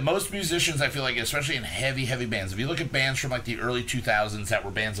most musicians, I feel like, especially in heavy bands. If you look at bands from like the early 2000s that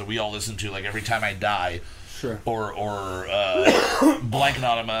were bands that we all listened to, like Every Time I Die, sure, or blanking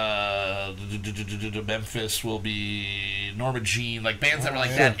on them, Memphis Will Be, Norma Jean, like bands that were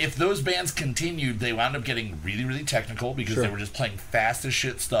like that. If those bands continued, they wound up getting really, really technical because they were just playing fast as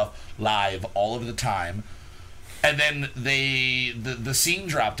shit stuff live all of the time. And then the scene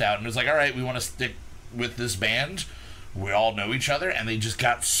dropped out and it was like, all right, we want to stick with this band. We all know each other, and they just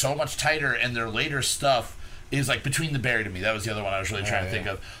got so much tighter. And their later stuff is like Between the Buried and Me. That was the other one I was really trying to think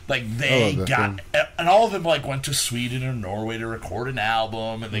of. Like they got, and all of them like went to Sweden or Norway to record an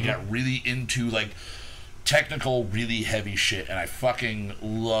album, and they got really into like technical, really heavy shit. And I fucking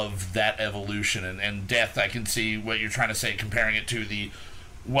love that evolution. And Death, I can see what you're trying to say, comparing it to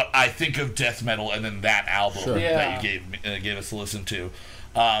what I think of death metal, and then that album that you gave us to listen to.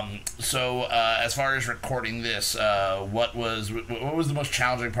 So as far as recording this, what was the most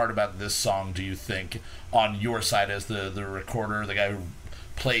challenging part about this song, do you think, on your side as the recorder, the guy who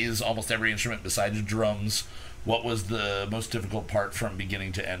plays almost every instrument besides drums? What was the most difficult part from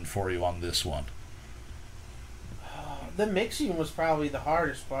beginning to end for you on this one? The mixing was probably the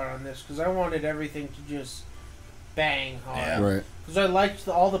hardest part on this, because I wanted everything to just bang hard. Yeah. Right. Because I liked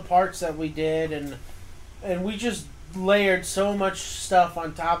all the parts that we did, and we just layered so much stuff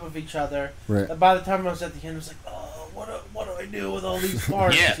on top of each other. Right. That by the time I was at the end, I was like, oh, what do I do with all these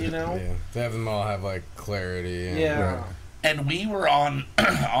parts? You know? Yeah. To have them all have like clarity. And Yeah. And we were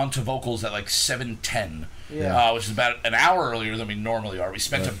onto vocals at like 7:10, which is about an hour earlier than we normally are. We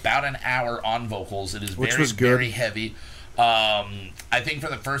spent about an hour on vocals. It is very heavy. I think for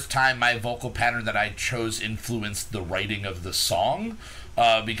the first time, my vocal pattern that I chose influenced the writing of the song.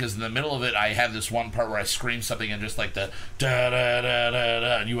 Because in the middle of it, I have this one part where I scream something and just like the da da da da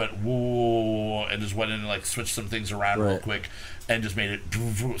da, and you went whoa, and just went in and like switched some things around real quick, and just made it.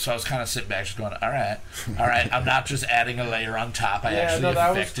 So I was kind of sitting back, just going, all right, I'm not just adding a layer on top. I actually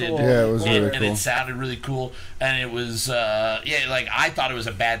affected. Cool. Yeah, it was really cool. And it sounded really cool, and it was like I thought it was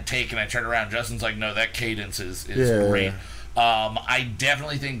a bad take, and I turned around. Justin's like, no, that cadence is great. I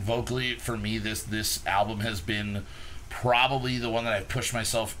definitely think vocally for me, this album has been probably the one that I've pushed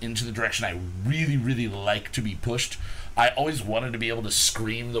myself into the direction I really, really like to be pushed. I always wanted to be able to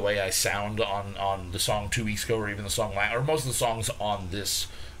scream the way I sound on the song 2 weeks ago, or even the song or most of the songs on this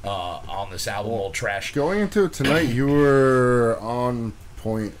album, Old Trash. Going into it tonight, you were on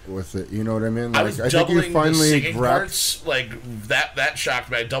point with it. You know what I mean? Like, I think you finally the singing parts. Like that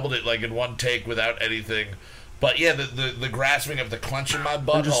shocked me. I doubled it like in one take without anything. But yeah, the grasping of the clench in my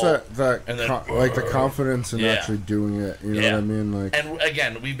butthole, and just like the confidence in actually doing it. You know what I mean? Like, and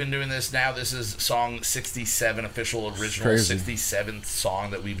again, we've been doing this now. This is song 67, official original 67th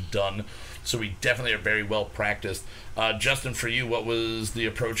song that we've done. So we definitely are very well practiced. Justin, for you, what was the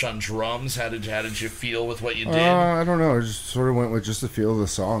approach on drums? How did you feel with what you did? I don't know. I just sort of went with just the feel of the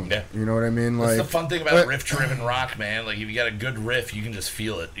song. Yeah. You know what I mean? That's the fun thing about riff-driven rock, man. Like, if you got a good riff, you can just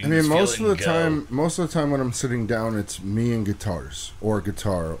feel it. Most of the time when I'm sitting down, it's me and guitars, or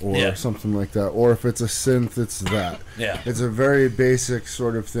guitar, or something like that. Or if it's a synth, it's that. Yeah. It's a very basic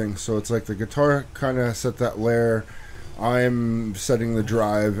sort of thing. So it's like the guitar kind of set that layer. I'm setting the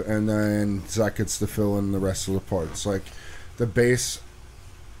drive, and then Zach gets to fill in the rest of the parts. Like the bass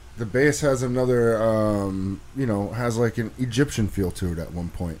has another, has like an Egyptian feel to it at one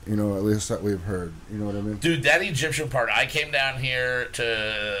point. You know, at least that we've heard. You know what I mean? Dude, that Egyptian part. I came down here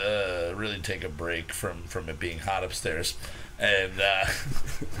to really take a break from it being hot upstairs. And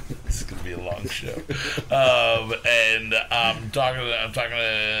this is gonna be a long show. And I'm talking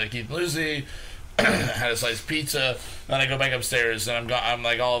to Keith and Lucy. Had a slice of pizza, then I go back upstairs, and I'm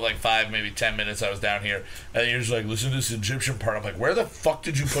like all of like 5, maybe 10 minutes I was down here, and you're just like, listen to this Egyptian part. I'm like, where the fuck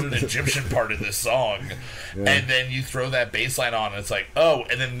did you put an Egyptian part in this song? Yeah. And then you throw that bass line on, and it's like, oh,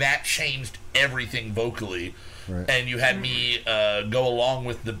 and then that changed everything vocally. Right. And you had me go along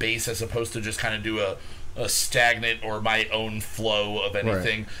with the bass as opposed to just kind of do a stagnant or my own flow of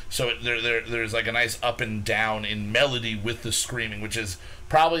anything. Right. So there's like a nice up and down in melody with the screaming, which is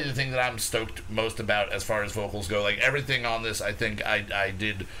probably the thing that I'm stoked most about as far as vocals go. Like everything on this, I think I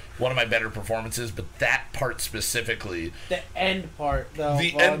did one of my better performances, but that part specifically, the end part, though,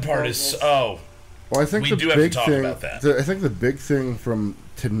 the end part vocals. is well, I think we do have to talk about that. I think the big thing from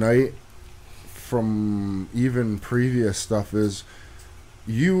tonight from even previous stuff is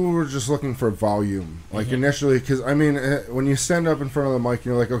you were just looking for volume. Like initially, because I mean, when you stand up in front of the mic,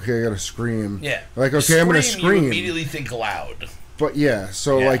 you're like, okay, I gotta scream. Yeah. Like, okay, I'm gonna scream. You immediately think loud. But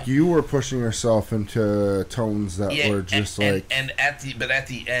like you were pushing yourself into tones that were just at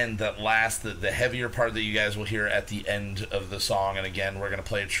the end, that last the heavier part that you guys will hear at the end of the song, and again we're gonna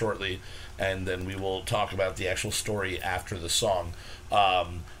play it shortly, and then we will talk about the actual story after the song.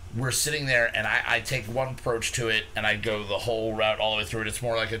 We're sitting there, and I take one approach to it, and I go the whole route all the way through it. It's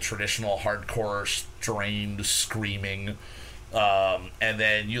more like a traditional hardcore, strained screaming. And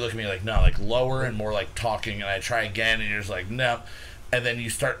then you look at me like, no, like lower and more like talking, and I try again, and you're just like, no. And then you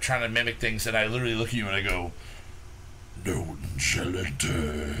start trying to mimic things, and I literally look at you and I go, no one shall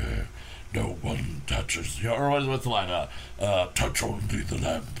enter, no one touches, or what's the line? Touch only the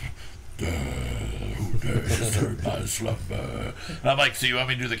lamp. Who dares disturb my slumber? And I'm like, so you want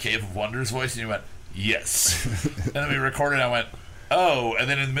me to do the Cave of Wonders voice? And you went, yes. And then we recorded, and I went, oh. And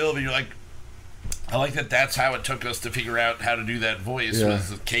then in the middle of it, you're like, I like that that's how it took us to figure out how to do that voice, was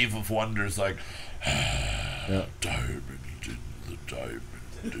the Cave of Wonders, like, diamond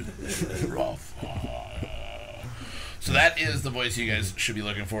in the rough. So that is the voice you guys should be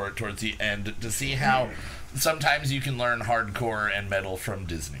looking for towards the end, to see how sometimes you can learn hardcore and metal from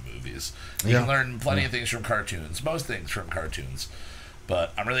Disney movies. You can learn plenty of things from cartoons, most things from cartoons.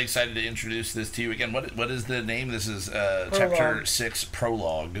 But I'm really excited to introduce this to you again. What is the name? This is Chapter 6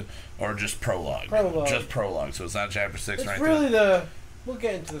 Prologue, or just Prologue? Just Prologue. So it's not Chapter 6 or anything. It's really we'll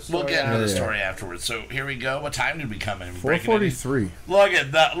get into the story. We'll get into the story afterwards. So here we go. What time did we come in? 4:43. Look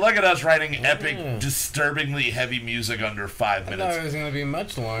at that! Look at us writing epic, disturbingly heavy music under 5 minutes. I thought it was going to be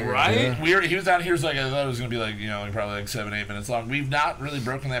much longer. Right? Yeah. He was down here. Was like, I thought it was going to be like, probably like 7-8 minutes long. We've not really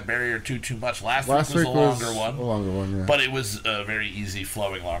broken that barrier too much. Last week was a longer one. Yeah. But it was a very easy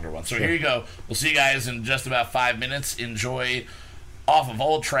flowing longer one. So here you go. We'll see you guys in just about 5 minutes. Enjoy Off of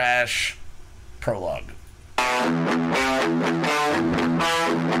Old Trash Prologue.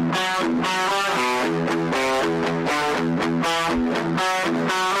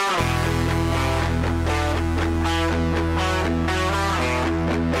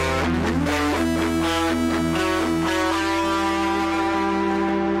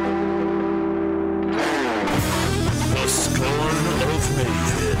 The scorn of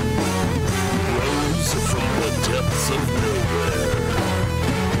Maven rose from the depths of nowhere.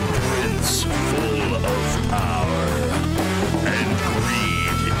 Prince full of power and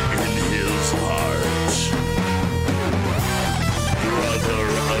greed in his heart. Brother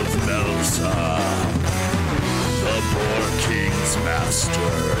of Melsa, the poor king's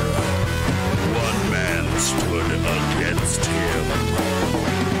master. One man stood against him.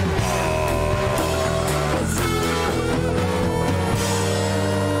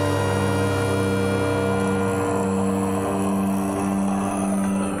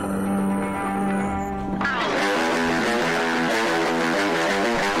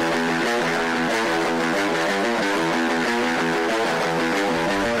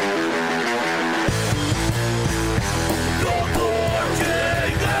 The poor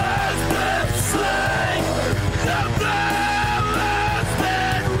king has been slain. The palace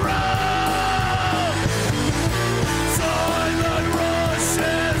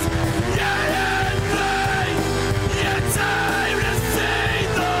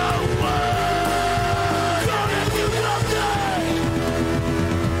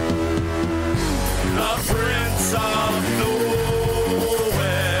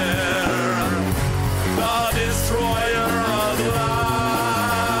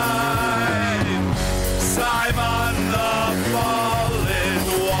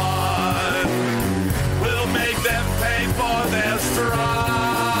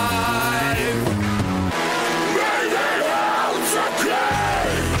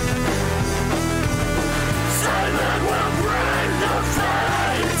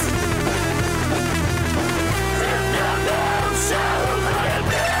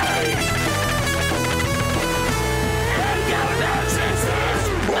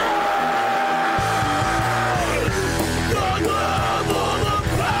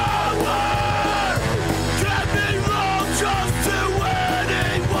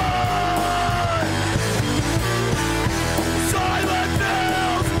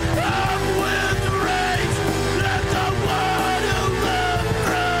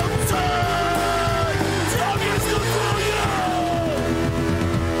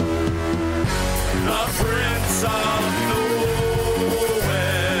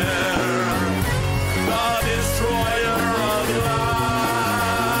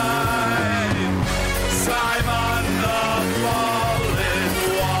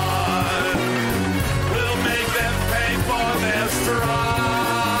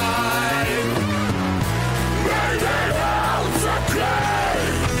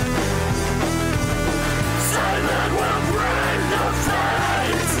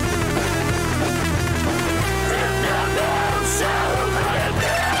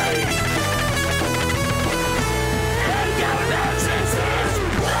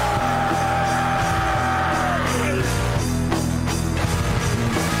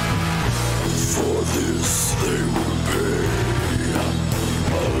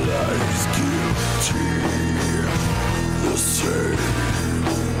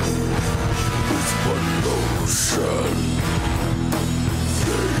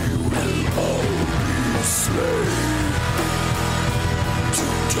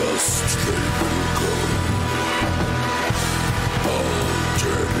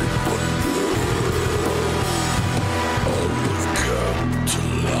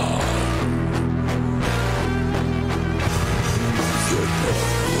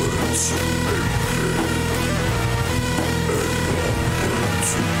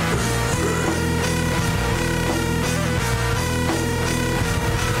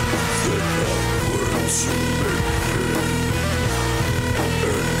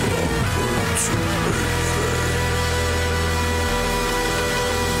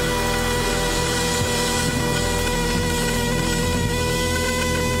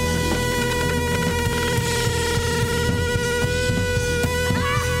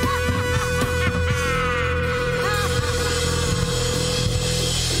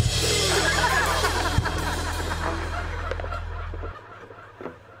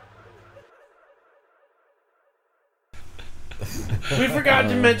We forgot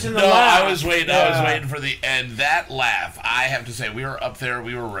to mention the laugh. I was waiting for the end. That laugh, I have to say, we were up there,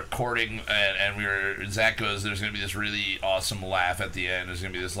 we were recording, and Zach goes, there's going to be this really awesome laugh at the end. There's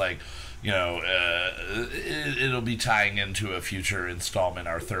going to be this, like, you know, it'll be tying into a future installment,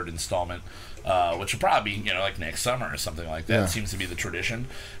 our third installment, which will probably be, you know, like next summer or something like that. Yeah. It seems to be the tradition.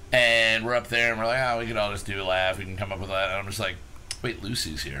 And we're up there, and we're like, we could all just do a laugh. We can come up with that. And I'm just like, wait,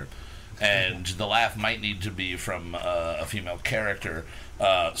 Lucy's here. And the laugh might need to be from a female character.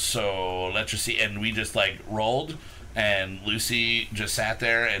 So let's just see. And we just, like, rolled, and Lucy just sat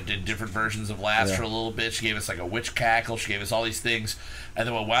there and did different versions of laughs for a little bit. She gave us, like, a witch cackle. She gave us all these things. And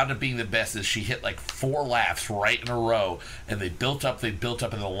then what wound up being the best is she hit, like, 4 laughs right in a row. And they built up. And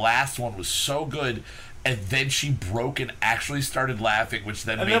the last one was so good. And then she broke and actually started laughing, which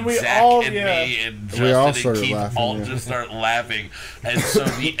then made Zach and me and Justin and Keith all just start laughing. And so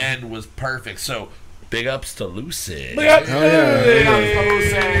the end was perfect. So, big ups to Lucy. Big ups to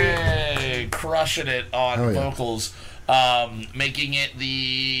Lucy. Crushing it on vocals. Making it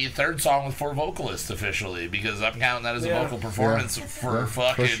the third song with 4 vocalists officially, because I'm counting that as a vocal performance for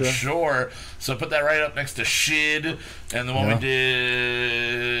fucking sure. So put that right up next to Shid and the one we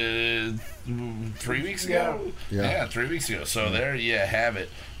did 3 weeks ago. Yeah, 3 weeks ago. So there you have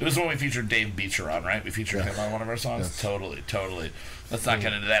it. It was when we featured Dave Beecher on, right? We featured him on one of our songs. Yes. Totally. Let's not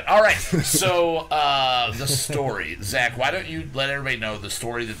get into that. All right. So the story, Zach. Why don't you let everybody know the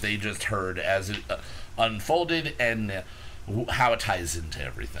story that they just heard as it unfolded and how it ties into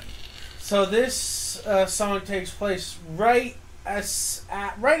everything. So this song takes place right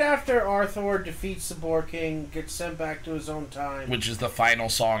after Arthur defeats the Boar King, gets sent back to his own time, which is the final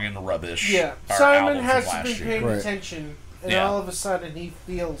song in Rubbish. Yeah, Simon hasn't been paying attention, and all of a sudden he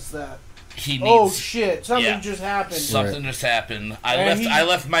feels that. Something just happened. Something just happened. I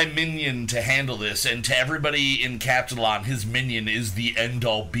left my minion to handle this, and to everybody in Captalon, his minion is the end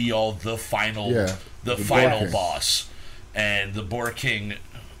all be all, the final boss, and the Boar King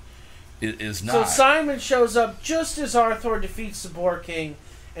is not. So Simon shows up just as Arthur defeats the Boar King,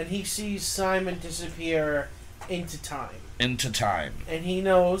 and he sees Simon disappear into time. And he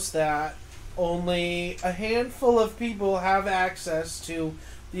knows that only a handful of people have access to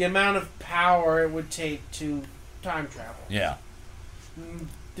the amount of power it would take to time travel. Yeah.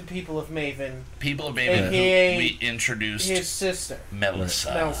 The people of Maven. Who we introduced. His sister.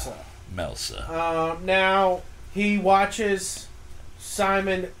 Melsa. Now, he watches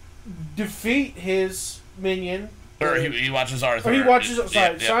Simon defeat his minion. Or he watches Arthur.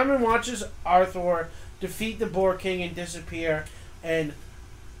 Simon watches Arthur defeat the Boar King and disappear, and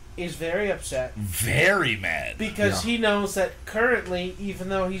is very upset. Very mad. Because he knows that currently, even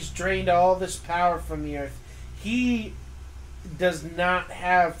though he's drained all this power from the earth, he does not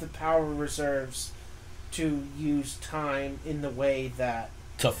have the power reserves to use time in the way that...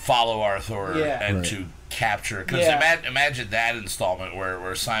 To follow Arthur and to capture... Because imagine that installment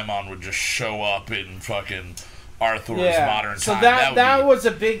where Simon would just show up in fucking Arthur's modern time. So that was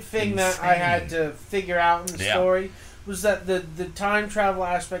a big thing that I had to figure out in the story. Was that the time travel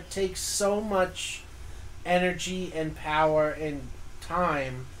aspect takes so much energy and power and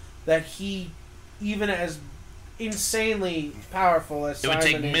time that he, even as insanely powerful as Simon is,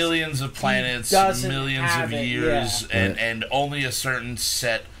 it would take millions of planets, millions of years, and only a certain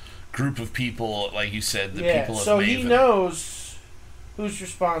set group of people, like you said, the people of Maven. So he knows who's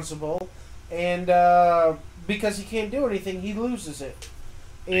responsible, and because he can't do anything, he loses it.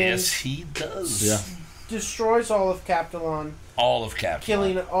 And yes, he does. Yeah. Destroys all of Captalon.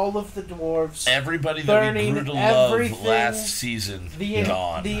 Killing all of the dwarves. Everybody that we grew to love last season.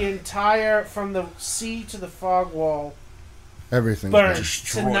 Gone. The entire, from the sea to the fog wall. Everything. Burns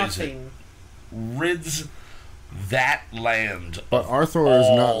to nothing. Rids that land. But Arthur is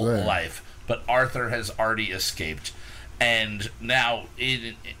not there. Life, but Arthur has already escaped, and now,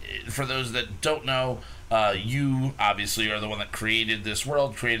 for those that don't know, you obviously are the one that created this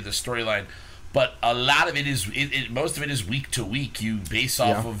world, created this storyline. But a lot of it is, most of it is week to week. You base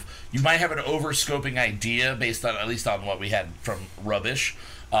off of, you might have an overscoping idea based on, at least on what we had from Rubbish,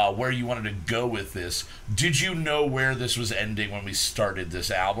 where you wanted to go with this. Did you know where this was ending when we started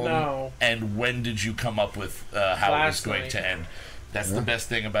this album? No. And when did you come up with how it was going to end? That's the best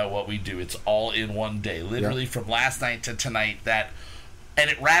thing about what we do. It's all in one day. Literally from last night to tonight. And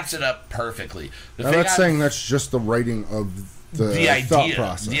it wraps it up perfectly. I'm not saying that's just the writing of the idea, thought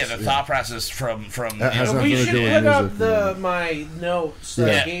process. Yeah, the thought process from that has nothing we to should do with put music. up my notes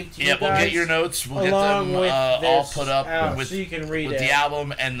that I gave to you guys. We'll get your notes. We'll get them all put up with, so you can read with the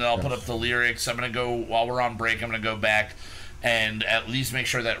album, and I'll put up the lyrics. I'm going to go, while we're on break, I'm going to go back and at least make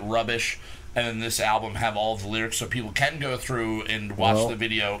sure that Rubbish and then this album have all the lyrics so people can go through and watch the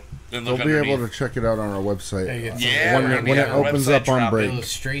video. And look, they'll be able to check it out on our website. When it opens up on break.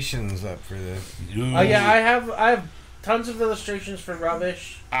 Illustrations up for this. Oh yeah, I have tons of illustrations for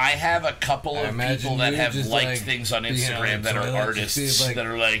Rubbish. I have a couple of people that have liked things on Instagram that are artists that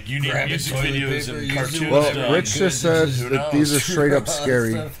are like, you need music videos and cartoons. Well, Rich just said that these are straight up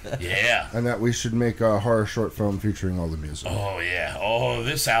scary. Yeah. And that we should make a horror short film featuring all the music. Oh, yeah. Oh,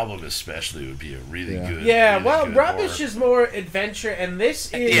 this album especially would be a really good. Yeah, really well, good Rubbish is more adventure, and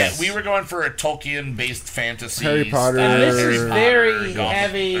this is. Yeah, we were going for a Tolkien-based fantasy. Harry Potter. And this is very Gone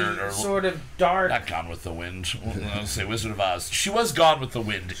heavy, sort of dark. Not Gone with the Wind. I'll say Wizard of Oz. She was Gone with the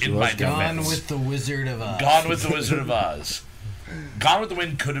Wind, in my defense. Gone with the Wizard of Oz. Gone with the Wizard of Oz. Gone with the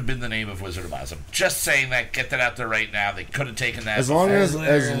Wind could have been the name of Wizard of Oz. I'm just saying that. Get that out there right now. They could have taken that. As long as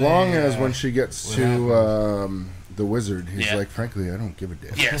when she gets to the wizard, he's like, frankly, I don't give a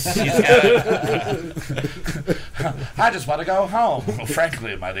damn. Yes. I just want to go home. Well,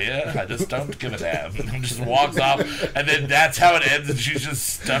 frankly, my dear, I just don't give a damn. And just walks off, and then that's how it ends, and she's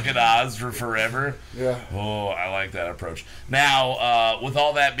just stuck in Oz for forever. Yeah. Oh, I like that approach. Now, with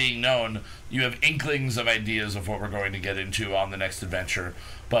all that being known, you have inklings of ideas of what we're going to get into on the next adventure,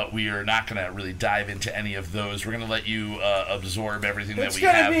 but we are not going to really dive into any of those. We're going to let you absorb everything that we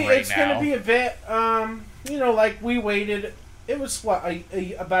have right now. It's going to be a bit, like we waited. It was about a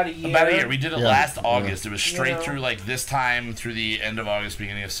year. About a year. We did it last August. It was straight through like this time through the end of August,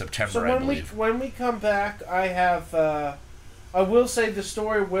 beginning of September. So I believe. when we come back, I have. I will say the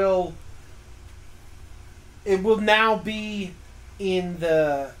story will. It will now be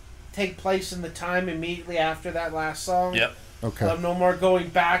take place in the time immediately after that last song. Yep. Okay. No more going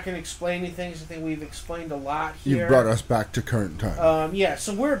back and explaining things. I think we've explained a lot here. You brought us back to current time.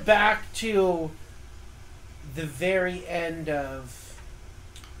 So we're back to the very end of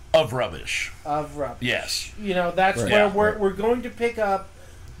Rubbish. Yes. That's where we're going to pick up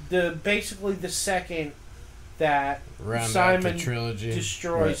basically the second that Simon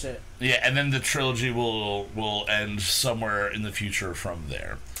destroys it. Yeah, and then the trilogy will end somewhere in the future from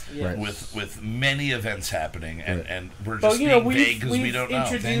there. Yes. With many events happening, and we're just being vague because we don't know.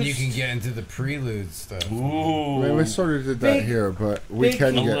 Then you can get into the prelude stuff. Ooh. I mean, we sort of did that here, but we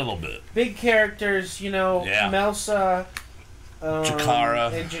can get a little bit. Big characters, Melsa,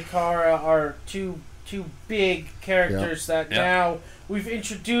 Jakara, and Jakara are two big characters that now we've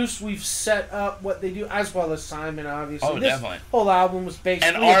introduced, we've set up what they do, as well as Simon, obviously. Oh, definitely. Whole album was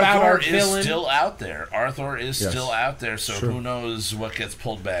basically about our villain. Arthur is still out there. Arthur is still out there, so who knows what gets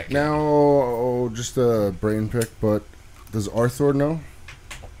pulled back in. Now, just a brain pick, but does Arthur know?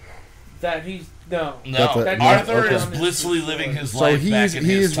 That he's... No. Arthur is blissfully living his life back in his time.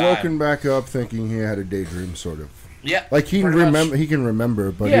 He's woken back up thinking he had a daydream, sort of. Yeah, like he can remember. He can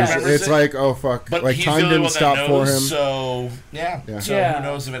remember, but it's like, oh fuck, but like time didn't stop for him. So who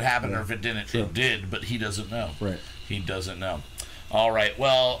knows if it happened or if it didn't? It did, but he doesn't know. Right, he doesn't know. All right,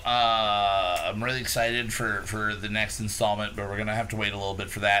 well, I'm really excited for the next installment, but we're gonna have to wait a little bit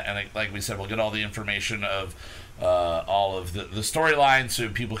for that. And like we said, we'll get all the information of all of the storyline so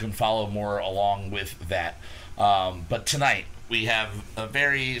people can follow more along with that. But tonight, we have a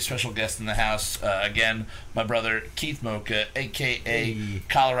very special guest in the house. Again, my brother Keith Mocha, a.k.a.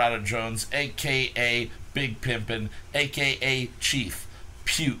 Colorado Jones, a.k.a. Big Pimpin', a.k.a. Chief,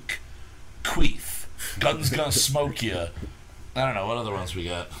 Puke, Queef, Gun's Gonna Smoke Ya. I don't know, what other ones we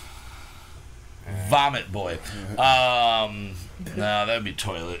got? Vomit Boy. No, that would be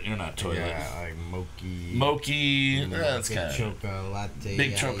Toilet. You're not Toilet. Yeah, like Moki. Moki. That's kind of... Chocolate.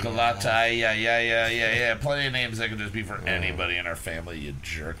 Big Chocolate. Yeah. Plenty of names that could just be for anybody in our family, you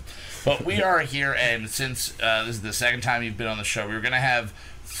jerk. But we are here, and since this is the second time you've been on the show, we were going to have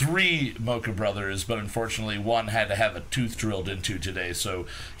 3 Mocha brothers, but unfortunately one had to have a tooth drilled into today, so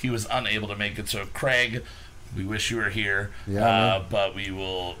he was unable to make it. So Craig, we wish you were here, but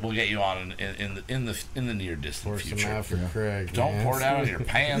we'll get you on in the near distant future. Some out for Craig. Don't pour it out on your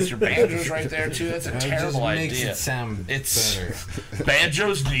pants. Your banjo's right there too. That's a terrible idea. Makes it sound better.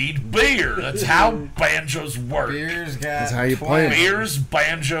 Banjos need beer. That's how banjos work. Beer's got. That's how you play them. Beers,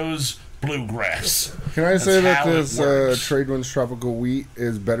 banjos, bluegrass. Can I say that this Tradewinds Tropical Wheat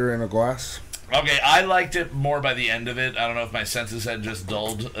is better in a glass? Okay, I liked it more by the end of it. I don't know if my senses had just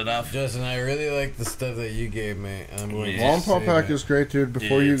dulled enough. Justin, I really like the stuff that you gave me. Long Paw Pack is great, dude.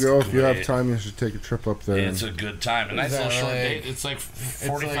 Before you go, if you have time, you should take a trip up there. It's a good time. A nice little short date. It's like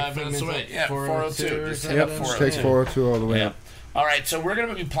 45 minutes away. Yeah, 402. Just hit up 402. Takes 402 all the way up. All right, so we're going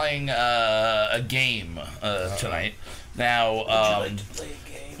to be playing a game tonight. Now,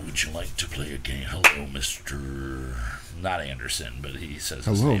 would you like to play a game? Hello, Mr. Not Anderson, but he says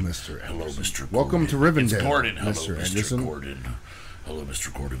hello, Mr. Hello, Mr. Gordon. Welcome to Rivendell. It's Gordon. Hello, Mr. Mr. Anderson. Gordon. Hello,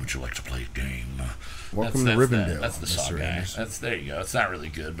 Mr. Gordon. Would you like to play a game? Welcome to Rivendell. That's the song guy. There you go. It's not really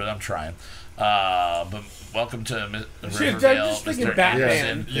good, but I'm trying. But welcome to Riverdale, Mr.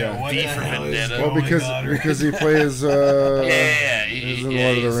 Anderson. V for Vendetta. Well, because he plays. He's in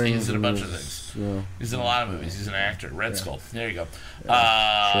Lord of the Rings. He's in a bunch of things. Yeah. He's in a lot of movies. He's an actor. Red Skull. There you go.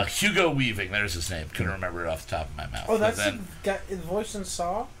 Sure. Hugo Weaving. There's his name. Couldn't remember it off the top of my mouth. Oh, that's the voice in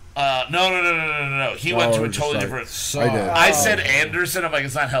Saw? No. He went to a totally different. I said Anderson. I'm like,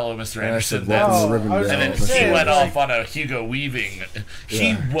 it's not Hello, Mr. Anderson. And then he went off on a Hugo Weaving.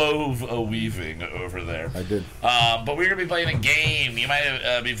 He wove a weaving over there. I did. But we're gonna be playing a game. You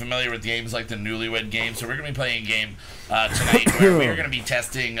might be familiar with games like the Newlywed Game. So we're gonna be playing a game tonight where we're gonna be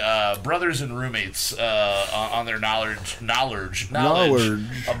testing brothers and roommates on their knowledge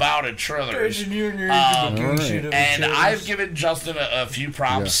about each other. And I've given Justin a few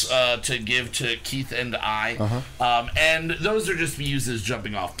prompts to give to Keith and I, and those are just to be used as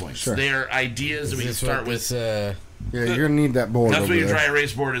jumping off points. Sure. They're ideas that we can start with. Yeah, you're gonna need that board. That's what your dry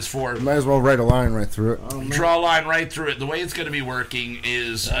erase board is for. You might as well write a line right through it. Draw a line right through it. The way it's going to be working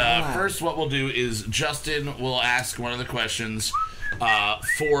is first what we'll do is Justin will ask one of the questions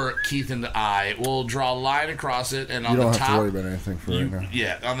for Keith and I. We'll draw a line across it, and on the top, you don't have to worry about anything for right now.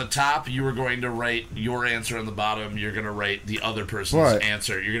 Yeah, on the top, you are going to write your answer. On the bottom, you're going to write the other person's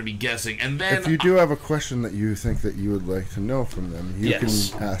answer. You're going to be guessing, and then if you do have a question that you think that you would like to know from them, you can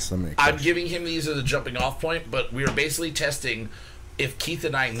ask them a question. I'm giving him these as a jumping off point, but we are basically testing if Keith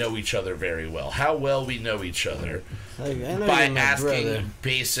and I know each other very well, how well we know each other by asking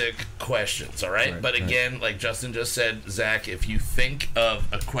basic questions, all right? But again, like Justin just said, Zach, if you think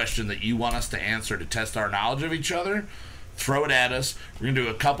of a question that you want us to answer to test our knowledge of each other, throw it at us. We're going to do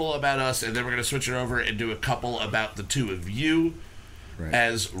a couple about us, and then we're going to switch it over and do a couple about the two of you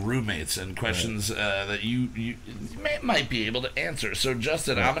as roommates and questions that you might be able to answer. So,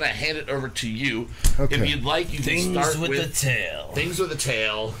 Justin, I'm going to hand it over to you. Okay. If you'd like, you can start with the tail. Things with a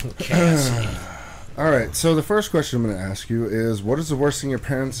tail. Cassie. All right, so the first question I'm going to ask you is, what is the worst thing your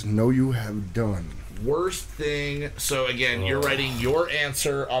parents know you have done? Worst thing. So, again, you're writing your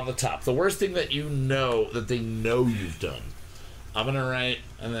answer on the top. The worst thing that you know that they know you've done. I'm going to write,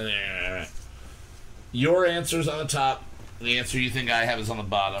 and then your answer's on the top. The answer you think I have is on the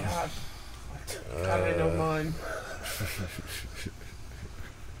bottom. God, I know mine.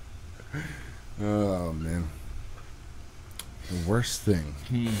 Oh, man. The worst thing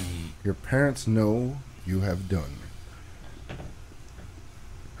your parents know you have done.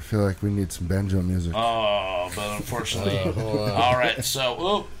 I feel like we need some banjo music. Oh, but unfortunately. All right,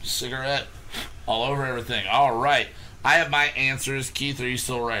 so, cigarette all over everything. All right. I have my answers. Keith, are you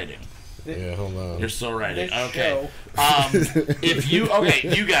still writing? Yeah, hold on. You're still writing. Okay.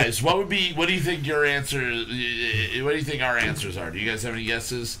 You guys, what do you think your answer? What do you think our answers are? Do you guys have any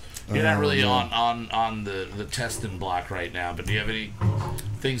guesses? You're not really on the testing block right now, but do you have any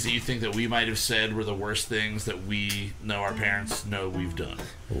things that you think that we might have said were the worst things that we know our parents know we've done?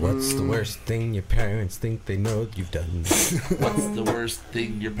 What's the worst thing your parents think they know you've done? What's the worst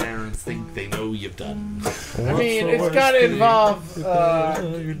thing your parents think they know you've done? I mean, it's got to involve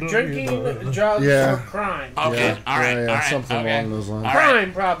drinking, drugs, or crime. Okay, all right. Something along those lines.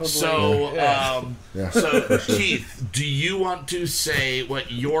 Crime, probably. So, Keith, do you want to say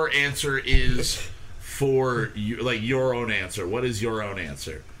what your answer is for your own answer? What is your own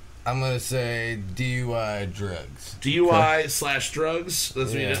answer? I'm going to say DUI drugs. DUI/drugs?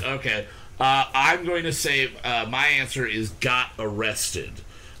 That's what you did? Okay. I'm going to say my answer is got arrested.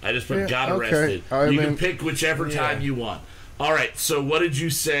 I just put got arrested. You can pick whichever time you want. All right, so what did you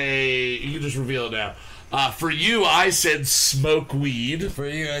say? You can just reveal it now. For you, I said smoke weed. For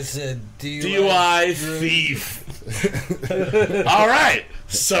you, I said DUI thief. All right.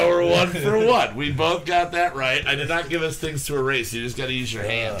 So we're 1 for 1. We both got that right. I did not give us things to erase. You just got to use your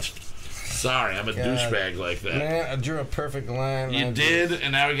hand. Sorry, I'm a douchebag like that. Man, I drew a perfect line. You did,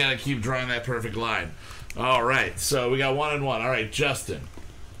 and now we got to keep drawing that perfect line. All right. So we got 1 and 1. All right, Justin.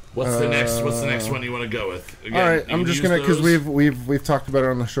 What's the next one you want to go with? Again, all right, I'm just gonna because we've talked about it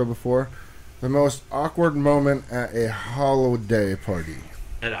on the show before. The most awkward moment at a holiday party.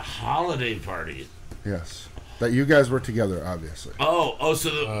 At a holiday party. Yes, that you guys were together, obviously.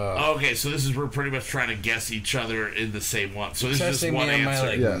 Okay. So this is we're pretty much trying to guess each other in the same one. So this is just one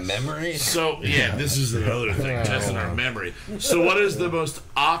answer. My, memory. So yeah, this is another thing, testing our memory. So what is the most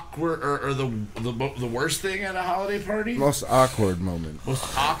awkward or the worst thing at a holiday party? Most awkward moment.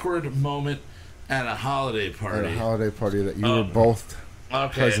 Most awkward moment at a holiday party. At a holiday party that you were both.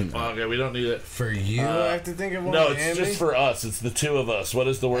 Present. Okay, we don't need it. For you, I have to think of one. No, it's just for us. It's the two of us. What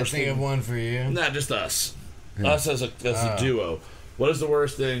is the worst thing? Think of one for you. Nah, just us. Yeah. Us as a duo. What is the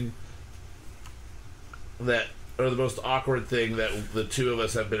worst thing or the most awkward thing that the two of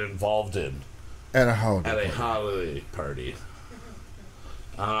us have been involved in? At a holiday party.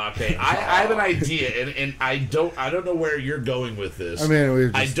 Okay, I have an idea, and I don't know where you're going with this. I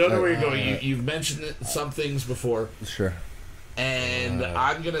mean, I don't know where you're going. You've mentioned some things before. Sure. And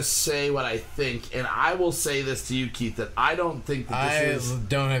I'm going to say what I think, and I will say this to you, Keith, that I don't think that this is... I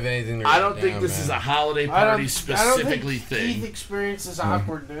don't have anything to I don't think this is a holiday party specifically thing. Keith experiences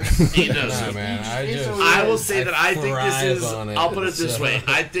awkwardness. He doesn't. No, man, I will say that I think this is... I'll put it this way.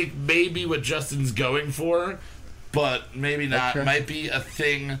 I think maybe what Justin's going for, but maybe not, might be a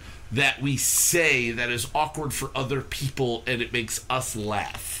thing that we say that is awkward for other people, and it makes us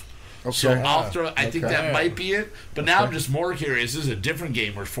laugh. Okay. So I think that might be it. But now I'm just more curious. This is a different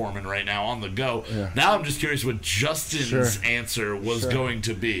game we're forming right now on the go. Yeah. Now I'm just curious what Justin's answer was going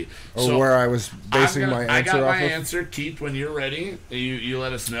to be. So where I was basing my answer I got my off answer. Keith, when you're ready, you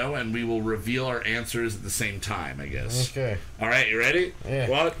let us know, and we will reveal our answers at the same time, I guess. Okay. All right, you ready? Yeah.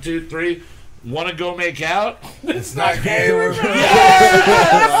 1, 2, 3. Want to go make out? It's not gay. Is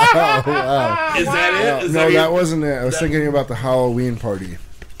that it? No, that wasn't it. I was thinking about the Halloween party.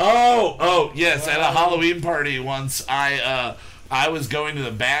 Oh, yes. At a Halloween party once, I was going to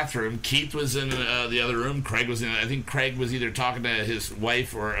the bathroom. Keith was in the other room. Craig was in. I think Craig was either talking to his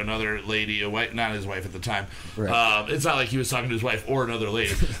wife or another lady. Not his wife at the time. Right. It's not like he was talking to his wife or another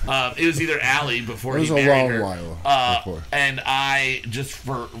lady. It was either Allie before he married her. It was a long while before. And I just,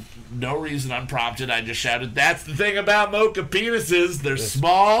 for no reason unprompted, I just shouted, "That's the thing about mocha penises. They're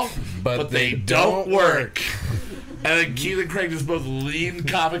small, but they don't work." And then Keith and Craig just both leaned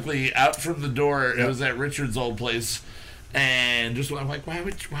comically out from the door. It was at Richard's old place. And just I'm like, why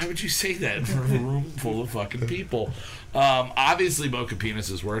would you say that in front of a room full of fucking people? Obviously, mocha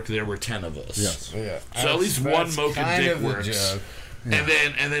penises work. There were 10 of us. Yes. Yeah. So at least one mocha dick works. Yeah.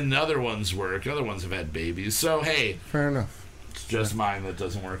 And then other ones work. Other ones have had babies. So, hey. Fair enough. It's just mine that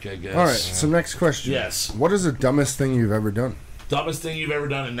doesn't work, I guess. All right. So next question. Yes. What is the dumbest thing you've ever done? Dumbest thing you've ever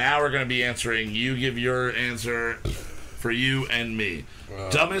done, and now we're going to be answering. You give your answer for you and me.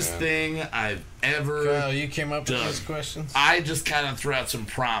 Dumbest thing I've ever Kyle, you came up with those questions? I just kind of threw out some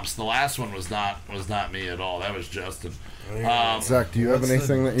prompts. The last one was not me at all. That was Justin. Zach, do you have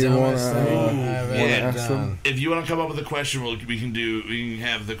anything that you want to ask them? If you want to come up with a question, we can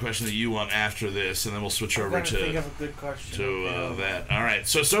have the question that you want after this, and then we'll switch over to think of a good question. that. All right.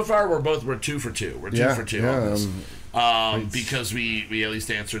 So far we're 2 for 2. We're 2 for 2 on this. Because we at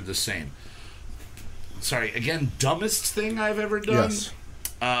least answered the same. Sorry, again, dumbest thing I've ever done? Yes.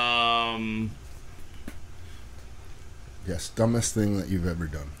 Yes, dumbest thing that you've ever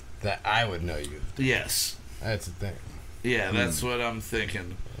done. That I would know you. Yes. That's the thing. Yeah, that's what I'm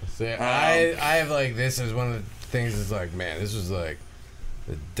thinking. See, I have like, this is one of the things that's like, man, this was like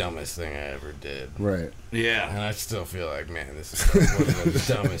the dumbest thing I ever did. Right. Yeah. And I still feel like, man, this is like one of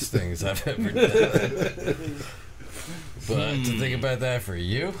the dumbest things I've ever done. But to think about that for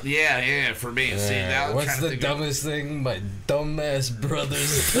you? Yeah, for me. See, now what's the dumbest thing my dumbass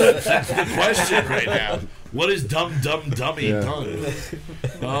brothers That's the question right now. What is dummy done?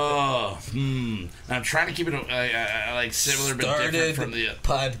 I'm trying to keep it like similar but different from the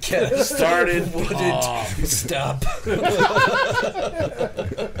podcast. Wouldn't stop.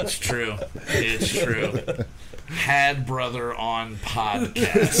 It's true. Had brother on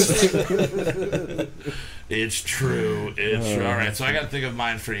podcast. It's true. All right, so I got to think of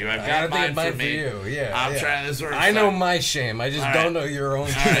mine for you. I've got mine for me. You. Yeah, I'm trying this. I know my shame. I just don't know your own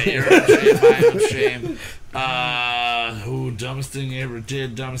shame. All right, your own shame, my own shame. Dumbest thing you ever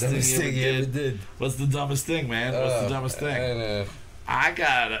did. Dumbest thing you ever did. What's the dumbest thing, man? What's the dumbest thing? I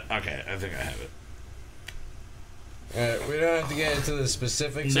got it. Okay, I think I have it. We don't have to get into the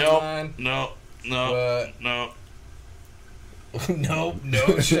specifics of mine. No. No. Should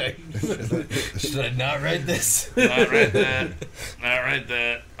I not write this? Not write that.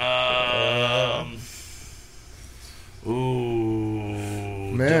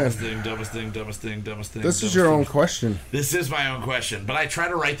 Ooh. Man. Dumbest thing. This is your own question. This is my own question, but I try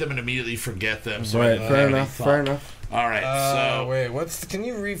to write them and immediately forget them. So right, fair enough. All right, so... Wait, can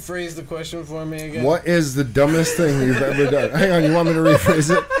you rephrase the question for me again? What is the dumbest thing you've ever done? Hang on, you want me to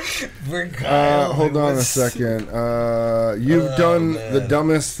rephrase it? Hold on a second. You've done the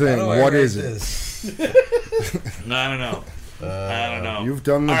dumbest thing. What is it? I don't know. You've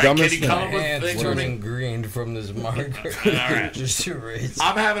done the dumbest thing. Hands turning green from this marker. All right. Just erase.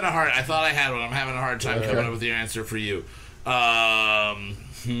 I thought I had one. I'm having a hard time coming up with your answer for you. All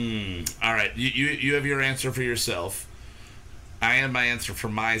right. You have your answer for yourself. I have my answer for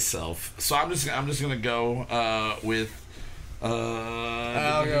myself. So I'm just gonna go with.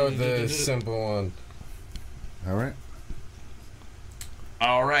 I'll go with the simple one.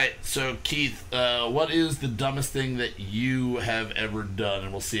 All right. So Keith, what is the dumbest thing that you have ever done?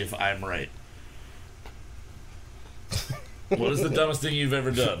 And we'll see if I'm right. What is the dumbest thing you've ever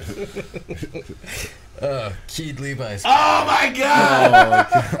done? Keyed Levi's car. Oh my god!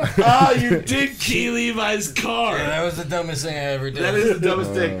 Oh, you did key Levi's car. Yeah, that was the dumbest thing I ever did. That is the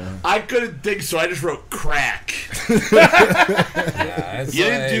dumbest thing. I couldn't think, so I just wrote crack. Yeah, you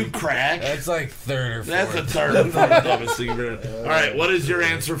didn't do crack. That's like third or fourth. That's the third or fourth dumbest thing you've ever done. All right, what is your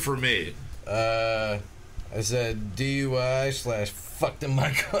answer for me? I said DUI / fucked in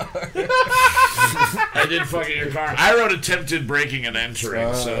my car. I did fuck in your car. I wrote attempted breaking and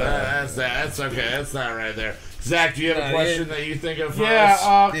entering, so that's okay. That's not right there. Zach, do you have a question that you think of for us?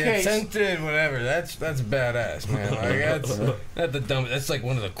 Okay. Attempted, whatever. That's badass, man. Like, that's the dumb. That's like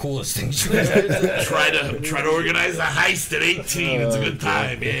one of the coolest things you ever did. Try to organize a heist at 18. It's a good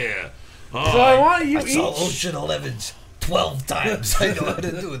time, yeah. So I want you I saw Ocean 11s 12 times. I know how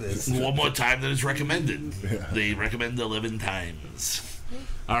to do this. One more time than is recommended. Yeah. They recommend 11 times.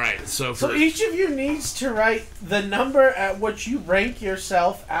 All right, so each of you needs to write the number at which you rank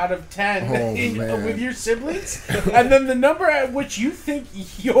yourself out of 10 with your siblings, and then the number at which you think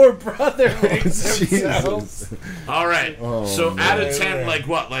your brother ranks himself. All right, so out of 10, like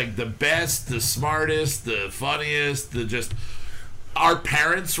what? Like the best, the smartest, the funniest, the just... Our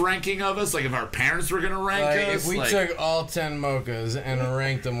parents' ranking of us? Like, if our parents were going to rank us? If we took all 10 mochas and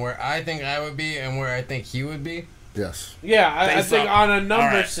ranked them where I think I would be and where I think he would be? Yes. Yeah, I think on a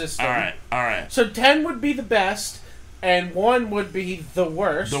number system. All right. So 10 would be the best, and 1 would be the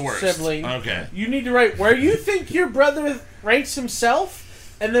worst sibling. Okay. You need to write where you think your brother ranks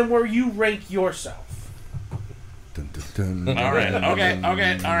himself, and then where you rank yourself. Dun, dun, dun. All right. Okay.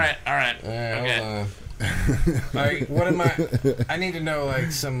 All right. Okay. Like, what am I need to know,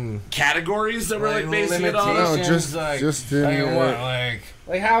 like, some categories that we're like basing it on. No, just how you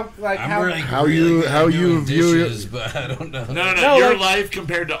view it. But I don't know. No, your life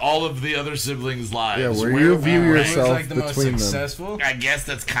compared to all of the other siblings' lives. Yeah, where you view yourself like the between most successful. I guess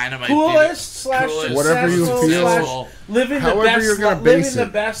that's kind of my coolest / whatever you feel. Living the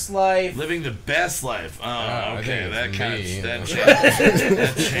best life. Living the best life. Oh, okay, that changed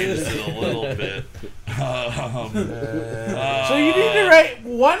it a little bit. So you need to write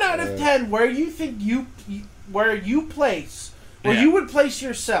 1 out of 10 where you think where you would place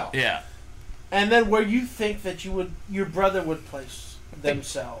yourself. Yeah. And then where you think that your brother would place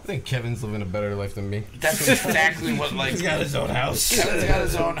themselves. I think Kevin's living a better life than me. That's exactly what, like... He's got his own house. Kevin's got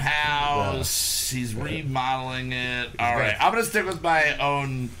his own house. Yeah. He's remodeling it. All right. I'm going to stick with my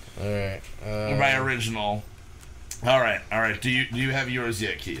own... All right. My original. All right. Do you have yours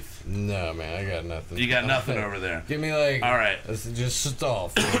yet, Keith? No, man. I got nothing. You got nothing over there. Give me, like... All right. Just stall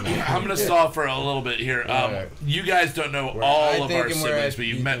for me. I'm going to stall for a little bit here. Right. You guys don't know all of our siblings, but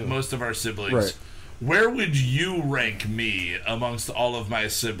you've met most of our siblings. Right. Where would you rank me amongst all of my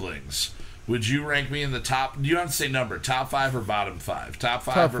siblings? Would you rank me in the top? Do you have to say number? Top 5 or bottom 5? Top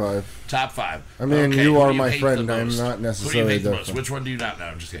 5 Top 5. Top 5. I mean, okay, you are my friend. I'm not necessarily Who do you hate the most? Which one do you not know?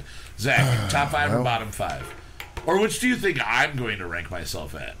 I'm just kidding. Zach, top 5 or bottom 5? Or which do you think I'm going to rank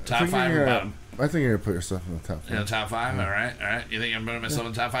myself at? Top 5 or bottom? I think you're going to put yourself in the top 5. In the top 5? Yeah. All right. You think I'm putting myself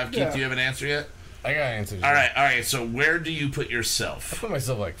in the top 5? Keith, do you have an answer yet? I got answers. All right. So where do you put yourself? I put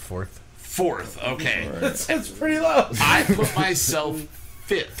myself like 4th. 4th, okay. That's pretty low. I put myself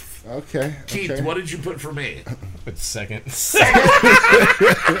 5th. Okay. Keith, what did you put for me? But 2nd.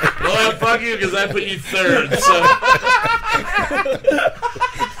 Well, fuck you, because I put you third. So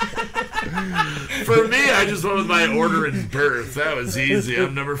for me, I just went with my order in birth. That was easy.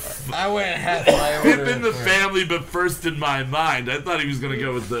 I'm number. I went half my order. Fifth in the family, but first in my mind. I thought he was going to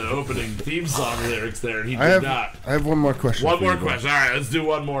go with the opening theme song lyrics there, and he did not. I have one more question. One more question. All right, let's do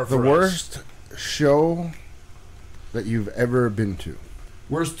one more. The worst show that you've ever been to.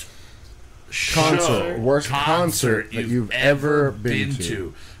 Worst concert that you've ever been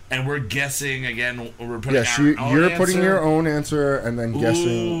to. And we're guessing again. We're putting you're putting your own answer and then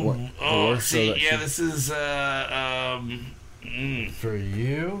guessing what. This is for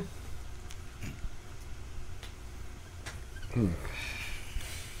you.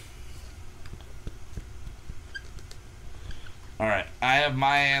 All right, I have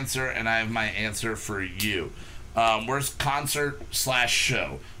my answer, and I have my answer for you. Worst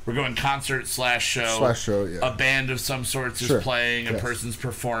concert/show. We're going concert/show. Yeah. A band of some sorts is playing. A person's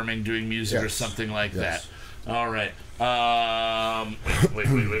performing, doing music or something like that. All right. Wait.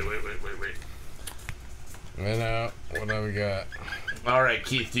 What have we got? All right,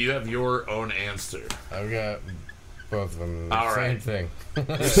 Keith. Do you have your own answer? I've got both of them. Same thing.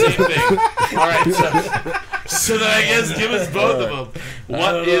 Same thing. All right. So then I guess give us both of them.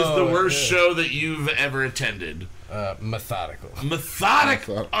 What is the worst show that you've ever attended? Methodical.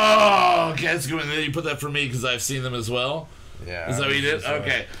 Oh, okay, that's good. And then you put that for me because I've seen them as well. Yeah. Is that what you did?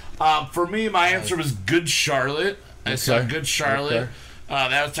 Okay. For me, my answer was Good Charlotte. I saw Good Charlotte.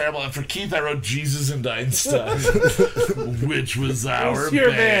 That was terrible. And for Keith, I wrote Jesus and Einstein, which was our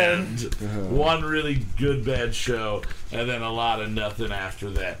band. One really good bad show, and then a lot of nothing after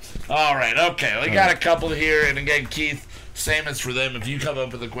that. All right, okay. We got a couple here, and again, Keith, same as for them. If you come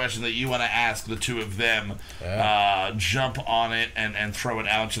up with a question that you want to ask the two of them, jump on it and throw it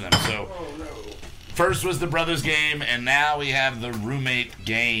out to them. So, first was the brothers game, and now we have the roommate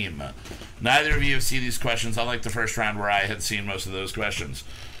game. Neither of you have seen these questions, unlike the first round where I had seen most of those questions.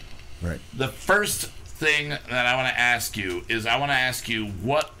 Right. The first thing that I want to ask you is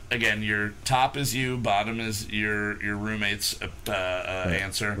what, again, your top is you, bottom is your roommate's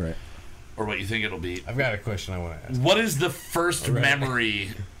answer. Right. Or what you think it'll be. I've got a question I want to ask. What is the first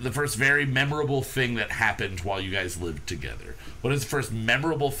memory, the first very memorable thing that happened while you guys lived together? What is the first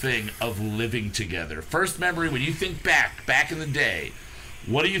memorable thing of living together? First memory, when you think back in the day,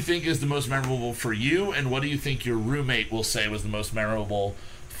 what do you think is the most memorable for you, and what do you think your roommate will say was the most memorable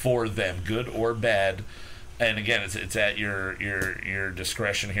for them, good or bad? And again, it's at your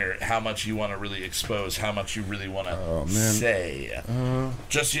discretion here how much you want to really expose, how much you really want to say.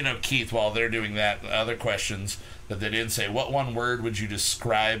 Just so you know, Keith, while they're doing that, other questions that they didn't say. What one word would you use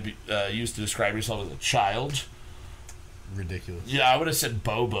to describe yourself as a child? Ridiculous. Yeah, I would have said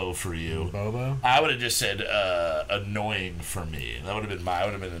Bobo for you. Bobo? I would have just said annoying for me. That would have been I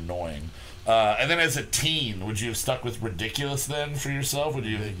would have been annoying. And then as a teen, would you have stuck with ridiculous then for yourself? Would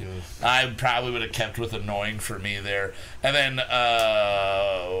you? Ridiculous. I probably would have kept with annoying for me there. And then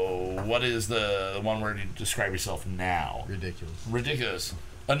what is the one word you describe yourself now? Ridiculous.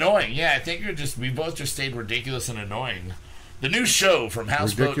 Annoying. Yeah, I think we both just stayed ridiculous and annoying. The new show from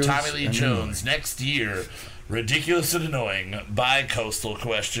Houseboat Tommy Lee Jones next year. Ridiculous and Annoying bi-coastal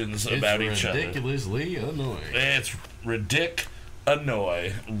questions about each other. Ridiculously annoying. It's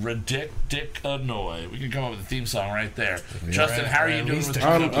Annoy. Annoy. We can come up with a theme song right there. Justin, how are you doing with the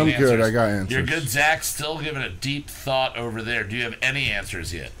I'm good. I got answers. You're good. Zach, still giving a deep thought over there. Do you have any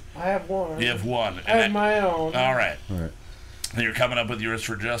answers yet? I have one. You have one. I have my own. All right. And you're coming up with yours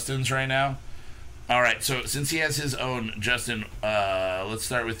for Justin's right now? All right. So since he has his own, Justin, let's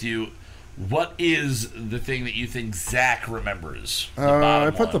start with you. What is the thing that you think Zach remembers?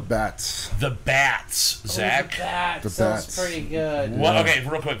 I put the bats. The bats, Zach. The bats. That's pretty good. What, okay,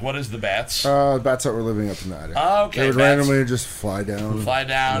 real quick. What is the bats? Bats that were living up in the attic. Okay. They would randomly just fly down.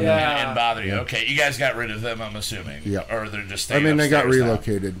 And bother you. Okay, you guys got rid of them, I'm assuming. Yeah. Or they're just staying upstairs they got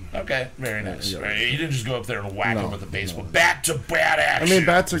relocated. Now. Okay, very nice. Right. You didn't just go up there and whack them with a baseball. Bat to bat action.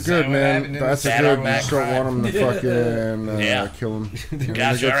 Bats are good, man. Bats are good. You just don't want them to fucking kill them.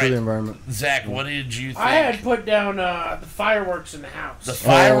 Gotcha. Good for the environment. Zach, what did you think? I had put down the fireworks in the house. The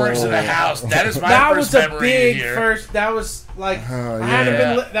fireworks in the house. That is my first memory here. That was like I hadn't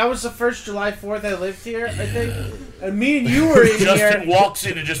been. That was the first July 4th I lived here, I think. And me and you were in here. Justin walks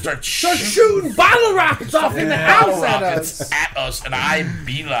in and just starts shooting bottle rockets off in the house at us, and I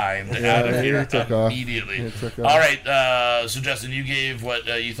beelined out of here immediately. All right, so Justin, you gave what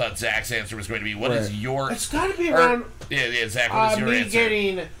you thought Zach's answer was going to be. What is your? It's got to be around. Yeah, Zach. What is your answer?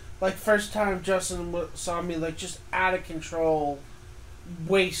 Getting. Like, first time Justin saw me, like, just out of control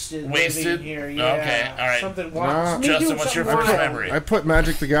wasted living here. Yeah. Okay, all right. Something wild. Justin, what's your first memory? I put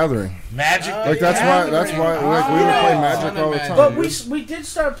Magic the Gathering. Magic. That's why we would play Magic all the time. But we did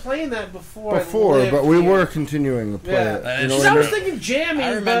start playing that before. But we were continuing to play it. I was thinking jamming.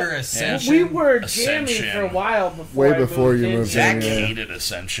 I remember Ascension. We were jamming for a while before. Way before you moved in. Zach hated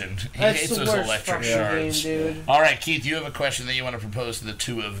Ascension. He hates those electric shards. All right, Keith, you have a question that you want to propose to the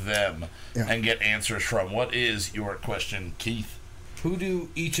two of them and get answers from. What is your question, Keith? Who do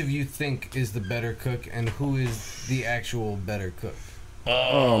each of you think is the better cook, and who is the actual better cook?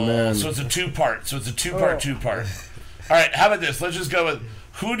 Oh man! So it's a two-part. Two-part. All right, how about this? Let's just go with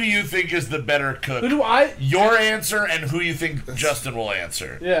who do you think is the better cook? Who do I? Your answer and who you think Justin will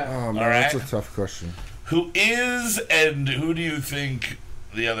answer. Yeah. Oh man, that's a tough question. Who is and who do you think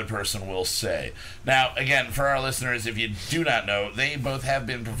the other person will say? Now, again, for our listeners, if you do not know, they both have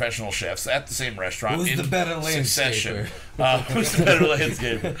been professional chefs at the same restaurant. Who's the better landscaper? Who's the better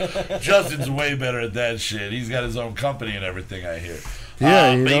landscaper? Justin's way better at that shit. He's got his own company and everything, I hear.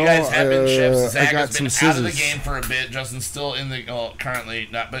 Yeah, but you guys have been chefs. Zach I got has been some out of the game for a bit. Justin's still in the currently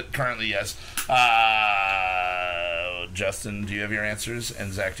not, but currently yes. Justin, do you have your answers?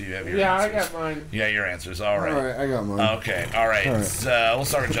 And Zach, do you have your answers? Yeah, I got mine. You got your answers. All right. All right, I got mine. Okay. All right. We'll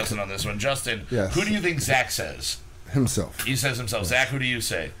start with Justin on this one. Justin, who do you think Zach says? Himself. He says himself. Zach, who do you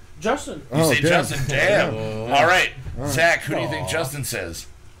say? Justin. You say Justin. Damn. All right. Zach, who do you think Justin says?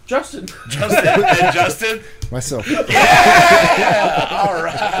 Justin. And Justin? Myself. Yeah! All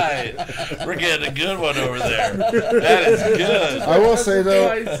right. We're getting a good one over there. That is good. I will say,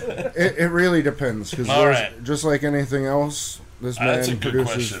 though, it really depends. Because just like anything else, this man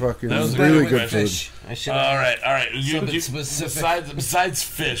produces fucking really good food. All right. Besides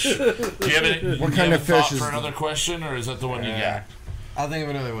fish, do you have any? What kind of fish is for another question, or is that the one you got? I'll think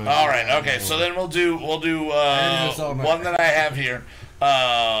of another one. All right. Okay. So then we'll do one that I have here.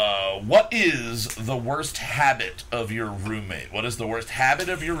 What is the worst habit of your roommate? What is the worst habit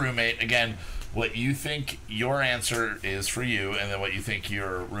of your roommate? Again, what you think your answer is for you, and then what you think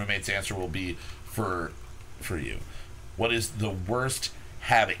your roommate's answer will be for you. What is the worst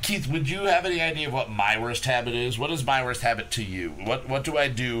habit? Keith, would you have any idea of what my worst habit is? What is my worst habit to you? What do I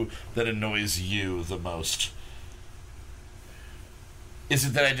do that annoys you the most? Is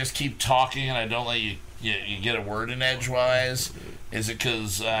it that I just keep talking and I don't let you get a word in edgewise? Is it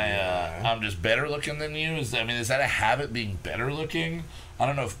because I'm just better looking than you? Is that a habit, being better looking? I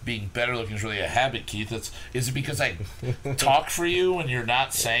don't know if being better looking is really a habit, Keith. Is it because I talk for you when you're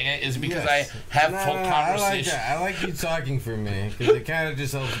not saying it? Is it because I have full conversation? I like you talking for me because it kind of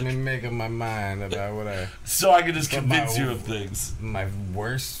just helps me make up my mind about what I. So I can just convince you of things. My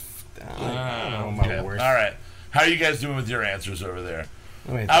worst. I don't know my worst. All right. How are you guys doing with your answers over there?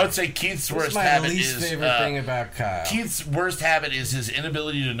 I would say Keith's worst habit is favorite thing about Kyle. Keith's worst habit is his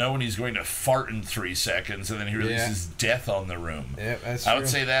inability to know when he's going to fart in 3 seconds, and then he releases death on the room. Yep, that's true. I would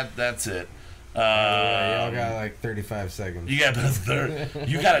say that's it. Y'all got like 35 seconds. You got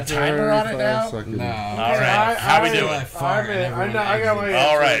You got a timer on it now? Seconds. No. All right. How we doing? I got my answer.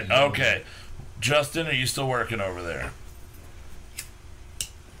 All right. Okay. Justin, are you still working over there?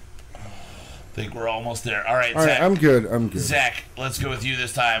 I think we're almost there. All right, Zach. I'm good. Zach, let's go with you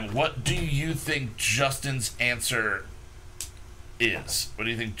this time. What do you think Justin's answer is? What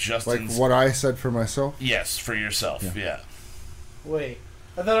do you think Justin's... Like what I said for myself? Yes, for yourself, yeah. Wait.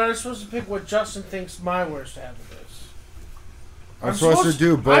 I thought I was supposed to pick what Justin thinks my worst habit is. I'm supposed to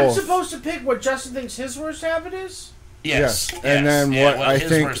do both. I'm supposed to pick what Justin thinks his worst habit is? Yes. And then what I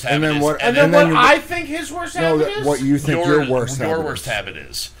think... And then what I think his worst habit is? What you think your worst habit is. Your worst habit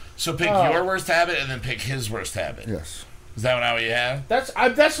is. So pick your worst habit and then pick his worst habit. Yes. Is that what you have? That's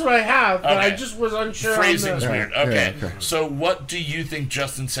what I have, but I just was unsure. Phrasing's weird. Okay. So what do you think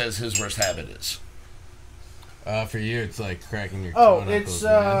Justin says his worst habit is? For you, it's like cracking your toe. It's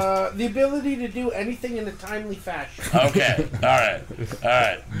the ability to do anything in a timely fashion. Okay. All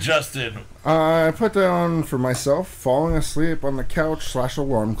right. Justin. I put down for myself falling asleep on the couch /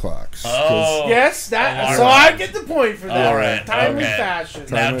 alarm clocks. Oh. Yes, that. So I get the point for that. All right. Timely fashion.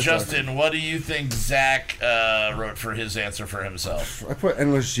 Now, Justin, what do you think Zach wrote for his answer for himself? I put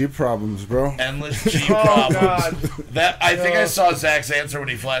endless Jeep problems, bro. Endless Jeep problems. God. I think I saw Zach's answer when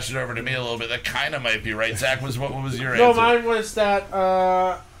he flashed it over to me a little bit. That kind of might be right. Zach, what was your answer? No, mine was that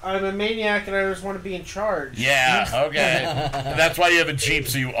I'm a maniac and I just want to be in charge. Yeah, okay. And that's why you have a Jeep,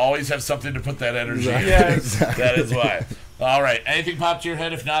 so you always have something to put that energy in. Yeah, exactly. That is why. All right. Anything pop to your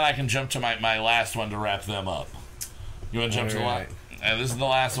head? If not, I can jump to my last one to wrap them up. You want to jump to the last? And this is the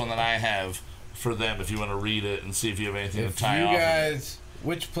last one that I have for them, if you want to read it and see if you have anything to tie off. You guys,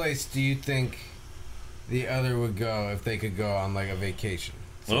 which place do you think the other would go if they could go on like a vacation.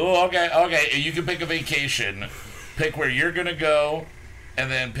 So. Oh, okay. You can pick a vacation, pick where you're gonna go, and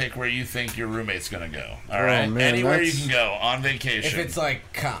then pick where you think your roommate's gonna go. All right, man, anywhere you can go on vacation. If it's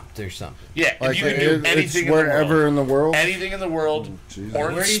like comped or something. Yeah, like you can do anything wherever in the world. Anything in the world,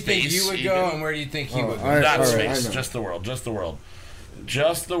 or where do you think you would go, and where do you think he would go? Not space, just the world. Just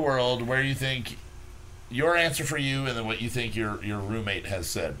the world. Where you think your answer for you, and then what you think your roommate has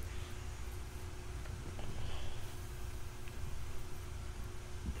said.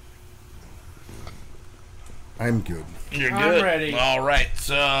 I'm good. You're good? I'm ready. All right,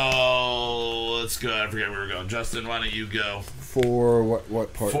 so let's go. I forget where we're going. Justin, why don't you go? For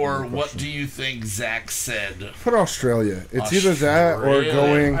what part? For what do you think Zach said? Put Australia. It's either that or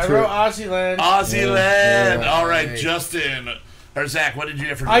going to... I wrote Aussieland. Aussieland. All right, Justin. Or Zach, what did you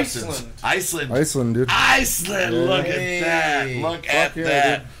have for Iceland? Iceland, dude. Iceland. Yeah. Look at that. Look at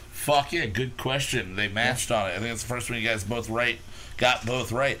that. Dude. Fuck yeah, good question. They matched on it. I think it's the first one you guys got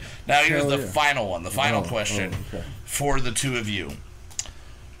both right. Now here's the final one, the final question for the two of you.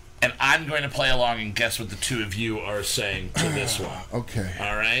 And I'm going to play along and guess what the two of you are saying to this one. Okay.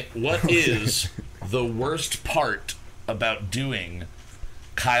 All right? What is the worst part about doing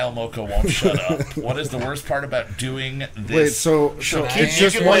Kyle Mocha Won't Shut Up? What is the worst part about doing this? Wait, so it's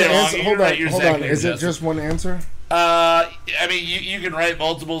just one answer? Hold on. Is it just one answer? I mean, you can write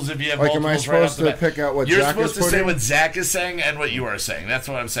multiples if you have multiples. Am I supposed to pick out what Zach is putting? You're supposed to say what Zach is saying and what you are saying. That's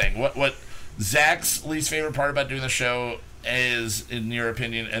what I'm saying. What Zach's least favorite part about doing the show is, in your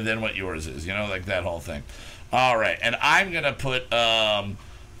opinion, and then what yours is. You know, like that whole thing. All right, and I'm gonna put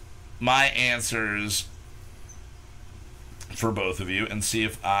my answers for both of you and see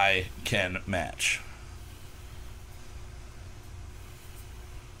if I can match.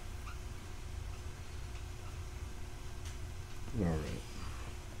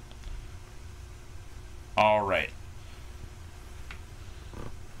 All right.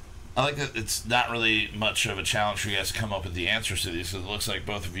 I like that it's not really much of a challenge for you guys to come up with the answers to these, because it looks like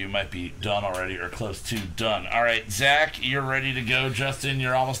both of you might be done already or close to done. All right, Zach, you're ready to go. Justin,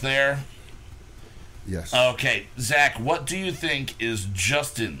 you're almost there? Yes. Okay, Zach, what do you think is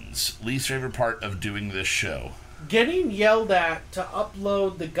Justin's least favorite part of doing this show? Getting yelled at to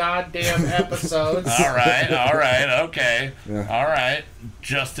upload the goddamn episodes. All right, okay. Yeah. All right.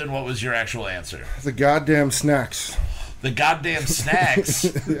 Justin, what was your actual answer? The goddamn snacks. The goddamn snacks?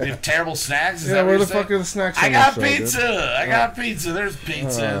 You have terrible snacks? Yeah, where the fuck are the snacks? I got pizza. I got pizza. There's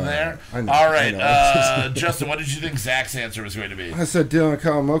pizza in there. All right. Justin, what did you think Zach's answer was going to be? I said Dylan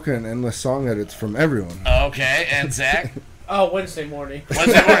Kawamoka and endless song edits from everyone. Okay, and Zach? Wednesday morning. All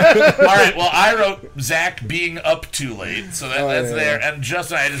right, well, I wrote Zach being up too late, so that's there. And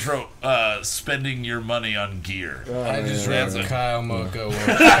Justin, I just wrote spending your money on gear. I just wrote Kyle Mocha.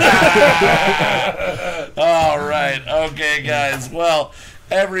 All right, okay, guys. Well,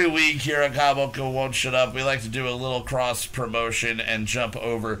 every week here on Kyle Mocha Won't Shut Up, we like to do a little cross promotion and jump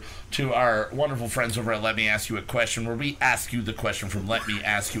over to our wonderful friends over at Let Me Ask You a Question, where we ask you the question from Let Me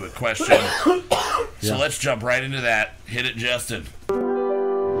Ask You a Question. So let's jump right into that. Hit it, Justin.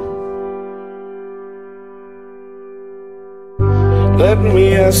 Let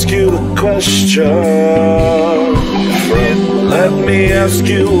me ask you a question. Let me ask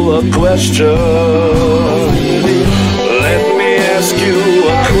you a question. Let me ask you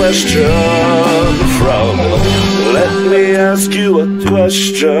a question from. Let me ask you a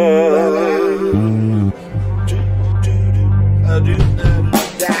question.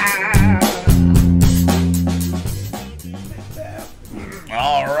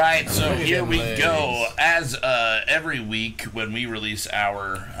 All right, so here we go. As every week when we release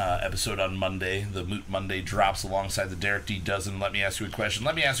our episode on Monday, the Moot Monday drops alongside the Derek D. Dozen Let Me Ask You a Question.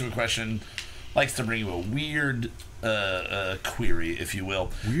 Let Me Ask You a Question likes to bring you a weird query, if you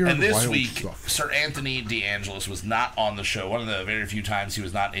will. And this week, stuff. Sir Anthony DeAngelis was not on the show. One of the very few times he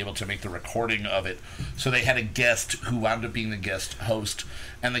was not able to make the recording of it. So they had a guest who wound up being the guest host.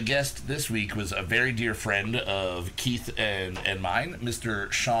 And the guest this week was a very dear friend of Keith and mine,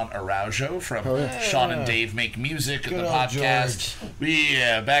 Mr. Sean Araujo from Sean and Dave Make Music, the podcast.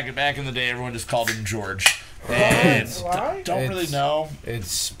 Back in the day, everyone just called him George. And don't really know.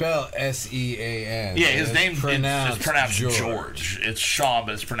 It's spelled S-E-A-N. Yeah, his name is pronounced George. It's Sean,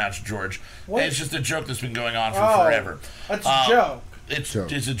 but it's pronounced George. And it's just a joke that's been going on for forever. That's a joke. It's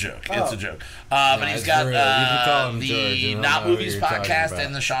a joke. It's a joke. But he's got the Not Movies podcast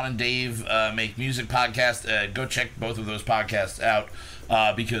and the Sean and Dave Make Music podcast. Go check both of those podcasts out.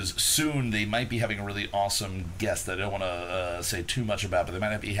 because soon they might be having a really awesome guest that I don't want to say too much about, but they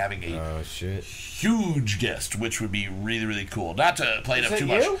might not be having a huge guest, which would be really, really cool. Not to play it up too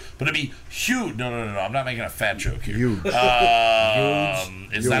much, but it'd be huge. No, I'm not making a fat joke here. Huge.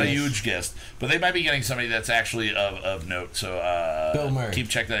 It's not a huge guest, but they might be getting somebody that's actually of note. So Bill Murray. Keep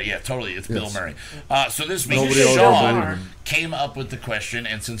checking that. Yeah, totally. It's Bill Murray. So this week, Sean came up with the question,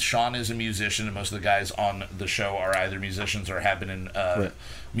 and since Sean is a musician, and most of the guys on the show are either musicians or have been in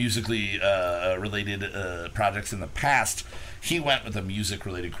musically related projects in the past, he went with a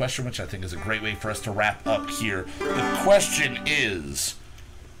music-related question, which I think is a great way for us to wrap up here. The question is,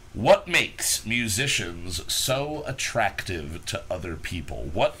 what makes musicians so attractive to other people?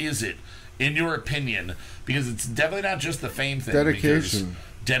 What is it, in your opinion? Because it's definitely not just the fame thing. Dedication.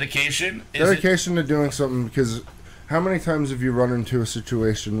 Dedication? Dedication to doing something, because how many times have you run into a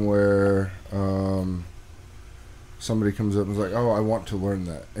situation where somebody comes up and is like, oh, I want to learn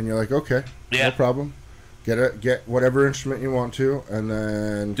that. And you're like, okay, no problem. Get whatever instrument you want to, and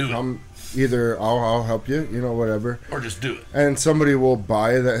then either I'll help you, whatever. Or just do it. And somebody will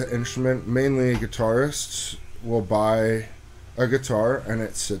buy that instrument. Mainly guitarists will buy a guitar, and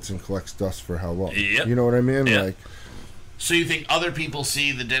it sits and collects dust for how long? Yep. You know what I mean? Yep. So you think other people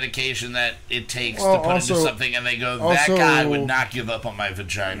see the dedication that it takes to put into something, and they go, that guy would not give up on my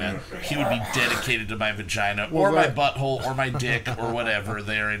vagina. He would be dedicated to my vagina, or my butthole, or my dick, or whatever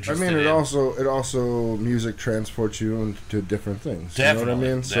they're interested in. It also music transports you into different things. Definitely, you know what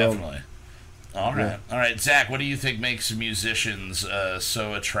I mean? Definitely. All right, Zach. What do you think makes musicians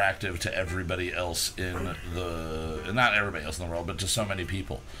so attractive to everybody else not everybody else in the world, but to so many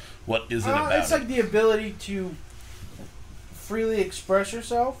people? What is it about? It's like the ability to freely express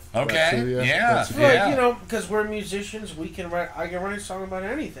yourself. Okay. Yeah. Because we're musicians, I can write a song about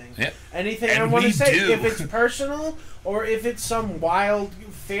anything. Yep. Anything I want to say. If it's personal, or if it's some wild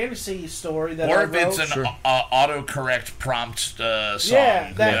fantasy story that I wrote. Or if it's an autocorrect prompt song.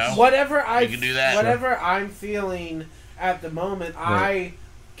 Yeah, whatever can do that. Whatever I'm feeling at the moment, I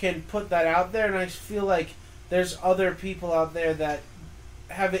can put that out there, and I feel like there's other people out there that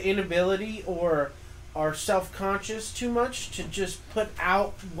have the inability or are self-conscious too much to just put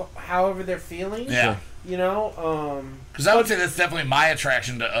out however they're feeling. Yeah. Because I would say that's definitely my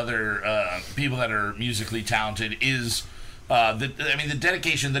attraction to other people that are musically talented is the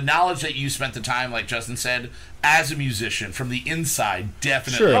dedication, the knowledge that you spent the time, like Justin said, as a musician from the inside,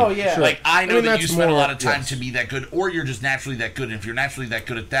 definitely. Sure. Oh, yeah. Like, I know that you spent a lot of time to be that good, or you're just naturally that good. And if you're naturally that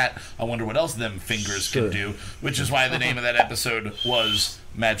good at that, I wonder what else them fingers can do, which is why the name of that episode was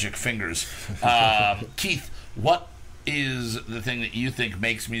Magic Fingers. Keith, what is the thing that you think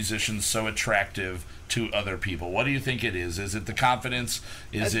makes musicians so attractive to other people? What do you think it is? Is it the confidence?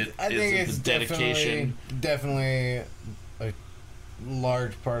 I think it's the dedication? Definitely a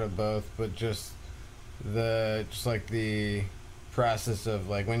large part of both, but just the process of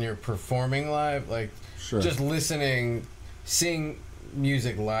like when you're performing live, just listening, seeing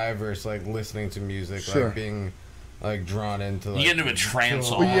music live versus like listening to music, like being like drawn into. Like, you get into a trance.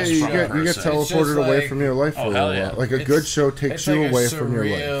 You get teleported away from your life for a while. Yeah. Like a good show takes you away from your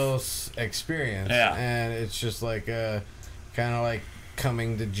life. It's a surreal experience, and it's just like a kind of like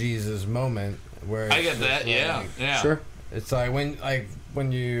coming to Jesus moment where I get that, yeah. Sure. It's like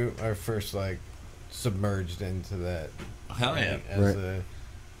when you are first like submerged into that. Hell yeah!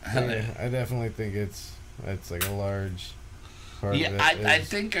 I definitely think it's like a large part of it. I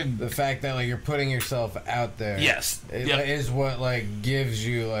think the fact that like you're putting yourself out there. Yes, is what like gives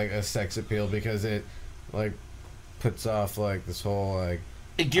you like a sex appeal, because it like puts off like this whole like.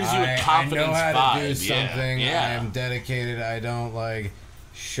 It gives you a confidence vibe. I know how to do something. I am dedicated. I don't like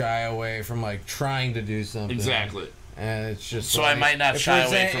shy away from like trying to do something. Exactly. And it's just so I might not shy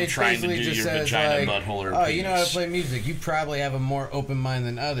away from trying to do your vagina, butthole, or penis. You know how to play music. You probably have a more open mind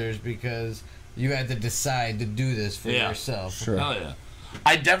than others because you had to decide to do this for yourself. Sure. Hell yeah.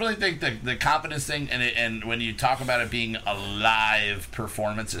 I definitely think the confidence thing, and when you talk about it being a live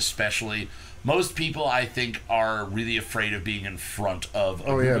performance, especially, most people I think are really afraid of being in front of a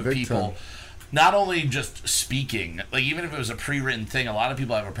group of people. Time. Not only just speaking, like even if it was a pre-written thing, a lot of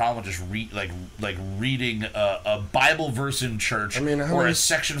people have a problem with just reading a Bible verse in church, or a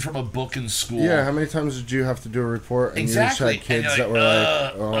section from a book in school. Yeah, how many times did you have to do a report? And exactly. You just had kids that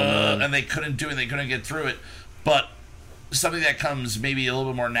were and they couldn't do it, they couldn't get through it. But something that comes maybe a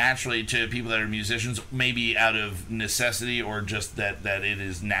little bit more naturally to people that are musicians, maybe out of necessity or just that it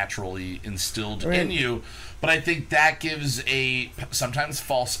is naturally instilled in you. But I think that gives a sometimes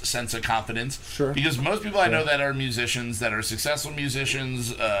false sense of confidence. Sure. Because most people I know that are musicians, that are successful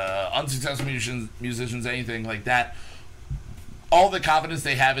musicians, unsuccessful musicians, anything like that, all the confidence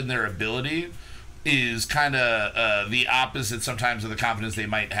they have in their ability is kind of the opposite sometimes of the confidence they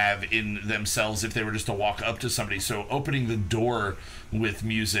might have in themselves if they were just to walk up to somebody. So opening the door with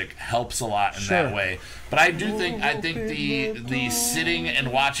music helps a lot in that way. But I think the sitting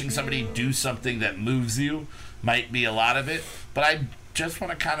and watching somebody do something that moves you might be a lot of it. But I just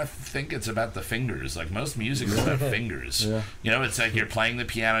want to kind of think it's about the fingers. Like most music is about fingers. Yeah. You know, it's like you're playing the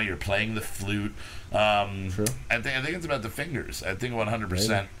piano, you're playing the flute. True. I think it's about the fingers. I think 100%.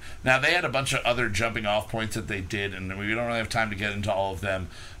 Maybe. Now, they had a bunch of other jumping off points that they did, and we don't really have time to get into all of them.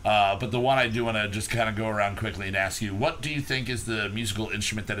 But the one I do want to just kind of go around quickly and ask you, what do you think is the musical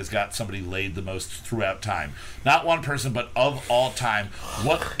instrument that has got somebody laid the most throughout time? Not one person, but of all time.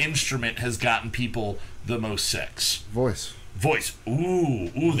 What instrument has gotten people the most sex? Voice.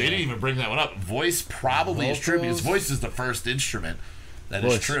 Ooh, they didn't even bring that one up. Voice probably is true, because voice is the first instrument. That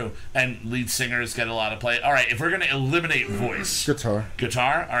is true. And lead singers get a lot of play. All right, if we're going to eliminate voice. Guitar.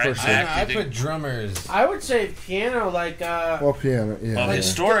 All right, Zach, I put drummers. I would say piano, like... piano, yeah. Well, like,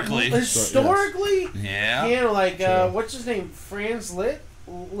 historically? Yeah. Piano, like, what's his name? Franz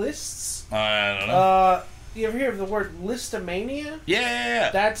Liszt? I don't know. You ever hear of the word listomania?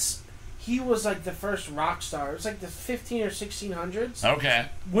 Yeah. He was like the first rock star. It was like the 15 or 1600s. Okay.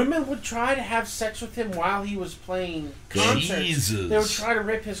 Women would try to have sex with him while he was playing concerts. Jesus. They would try to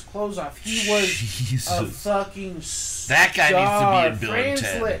rip his clothes off. He was a fucking star. That guy needs to be in Bill and Franz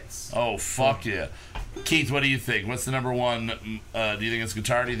Ted. Liszt. Oh, fuck yeah. Keith, what do you think? What's the number one? Do you think it's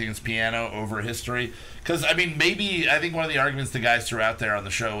guitar? Do you think it's piano over history? Because, I mean, I think one of the arguments the guys threw out there on the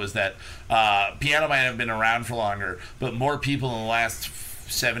show is that piano might have been around for longer, but more people in the last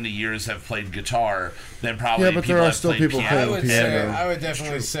 70 years have played guitar than probably but there are still people playing piano. I would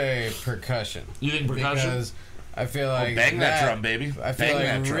definitely say percussion. You think percussion? Because I feel like bang that drum, baby. I feel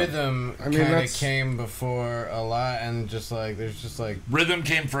like rhythm kind of came before a lot, and just like there's just like rhythm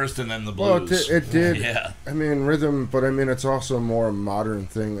came first, and then the blues. Well, it did. Yeah. I mean rhythm, but I mean it's also a more modern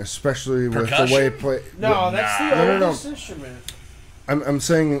thing, especially percussion? With the way play. No, that's the oldest instrument. I'm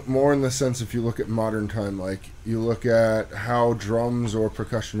saying more in the sense if you look at modern time, like you look at how drums or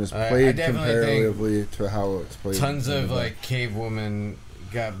percussion is played comparatively to how it's played. Tons of like cave women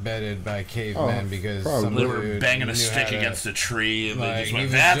got bedded by cavemen because they were banging a stick against a tree and they just went,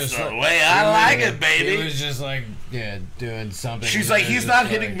 that's the way I like it, baby. It was just like, doing something. She's like, he's not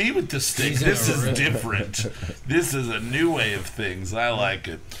hitting me with the stick. This is different. This is a new way of things. I like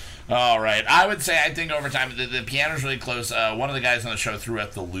it. All right. I would say, I think over time, the piano's really close. One of the guys on the show threw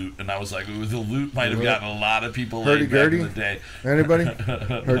out the lute, and I was like, ooh, the lute might have gotten a lot of people laid back in the day. Anybody?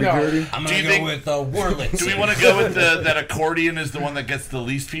 Hurdy-gurdy? I'm going to go with Wurlitzer. Do we want to go with that accordion is the one that gets the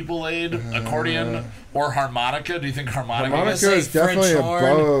least people laid? Accordion or harmonica? Do you think harmonica is definitely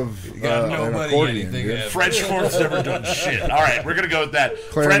above an accordion. Yeah. French horn's never done shit. All right, we're going to go with that.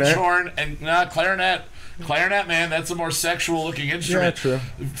 Clarinet? French horn and clarinet. Clarinet, man, that's a more sexual-looking instrument. Yeah,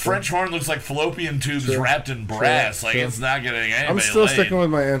 true. French horn looks like fallopian tubes wrapped in brass. It's not getting anybody I'm still laid. Sticking with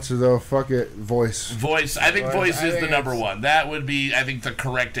my answer, though. Fuck it. Voice. I think voice is the number one. That would be, I think, the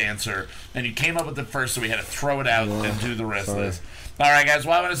correct answer. And you came up with it first, so we had to throw it out and do the rest of this. All right, guys.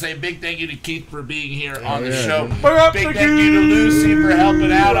 Well, I want to say a big thank you to Keith for being here on the show. Big thank you to Lucy for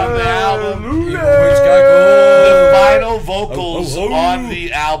helping out on the album. The final vocals on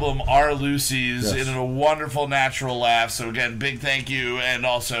the album are Lucy's in a wonderful natural laugh. So, again, big thank you. And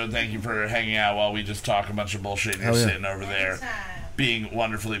also thank you for hanging out while we just talk a bunch of bullshit and you're sitting over there. Being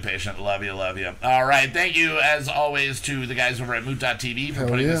wonderfully patient. Love you, love you. All right. Thank you, as always, to the guys over at Moot.tv for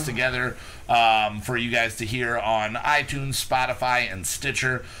putting this together for you guys to hear on iTunes, Spotify, and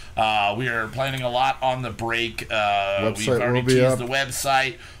Stitcher. We are planning a lot on the break. We've already teased the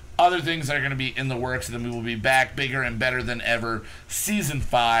website. Other things that are going to be in the works, and then we will be back bigger and better than ever, Season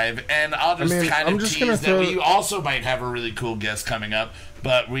 5. And I'll just tease that we also might have a really cool guest coming up,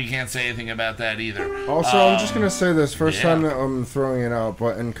 but we can't say anything about that either. Also, I'm just going to say this. First time that I'm throwing it out,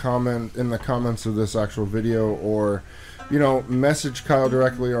 but in the comments of this actual video, or, message Kyle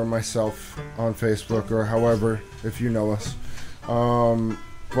directly or myself on Facebook or however, if you know us.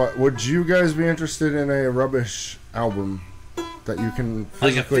 But would you guys be interested in a Rubbish album that you can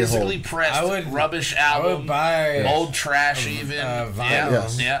physically hold? Pressed Rubbish album? I would buy old trash even.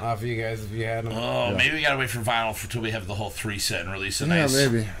 Vinyl off of you guys if you had them. Oh, maybe we gotta wait for vinyl until we have the whole 3 set and release a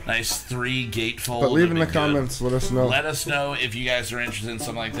nice 3 gatefold. But leave in the comments, let us know. Let us know if you guys are interested in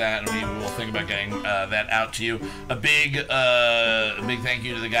something like that, and we will think about getting that out to you. A big thank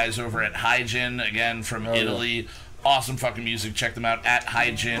you to the guys over at Hygiene, again from Italy. Awesome fucking music. Check them out at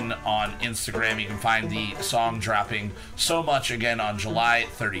Hyjin on Instagram. You can find the song dropping So Much again on July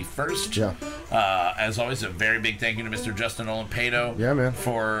 31st. Yeah. As always, a very big thank you to Mr. Justin Olimpedo. Yeah, man.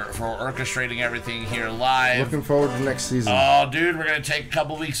 For orchestrating everything here live. Looking forward to next season. Oh, dude, we're going to take a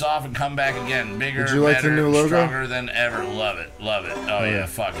couple weeks off and come back again. Bigger, Did you like better, the new logo? Stronger than ever. Love it. Love it. Oh, yeah.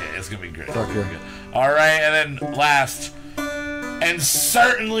 Fuck it. It's going to be great. Fuck yeah. All right, and then last and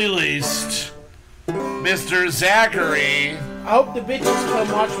certainly least, Mr. Zachary. I hope the bitches come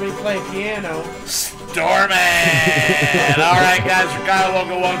watch me play piano. Stormin'! All right, guys, for Kyle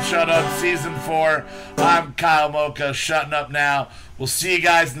Mocha Won't Shut Up, Season 4. I'm Kyle Mocha, shutting up now. We'll see you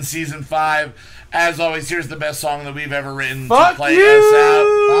guys in Season 5. As always, here's the best song that we've ever written to play us out.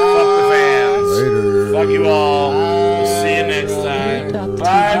 Fuck the fans. Later. Fuck you all. We'll see you next time.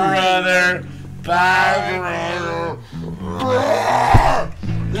 Bye, brother. Bye, brother.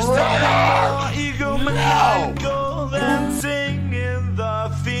 Then singing the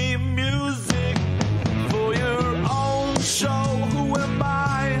theme music for your own show. Who am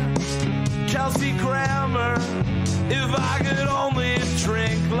I? Kelsey Grammer. If I could only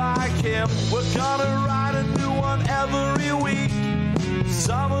drink like him, we're gonna write a new one every week.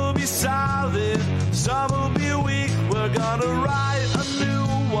 Some will be solid, some will be weak. We're gonna write a new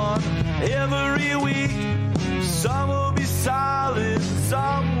one every week. Some will be solid,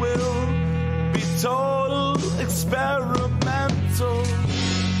 some will be total experimental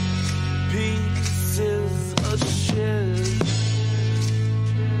pieces of shit.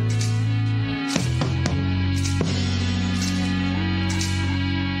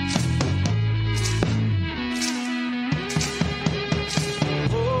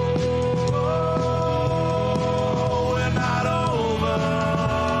 We're not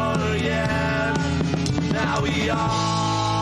over yet. Now we are.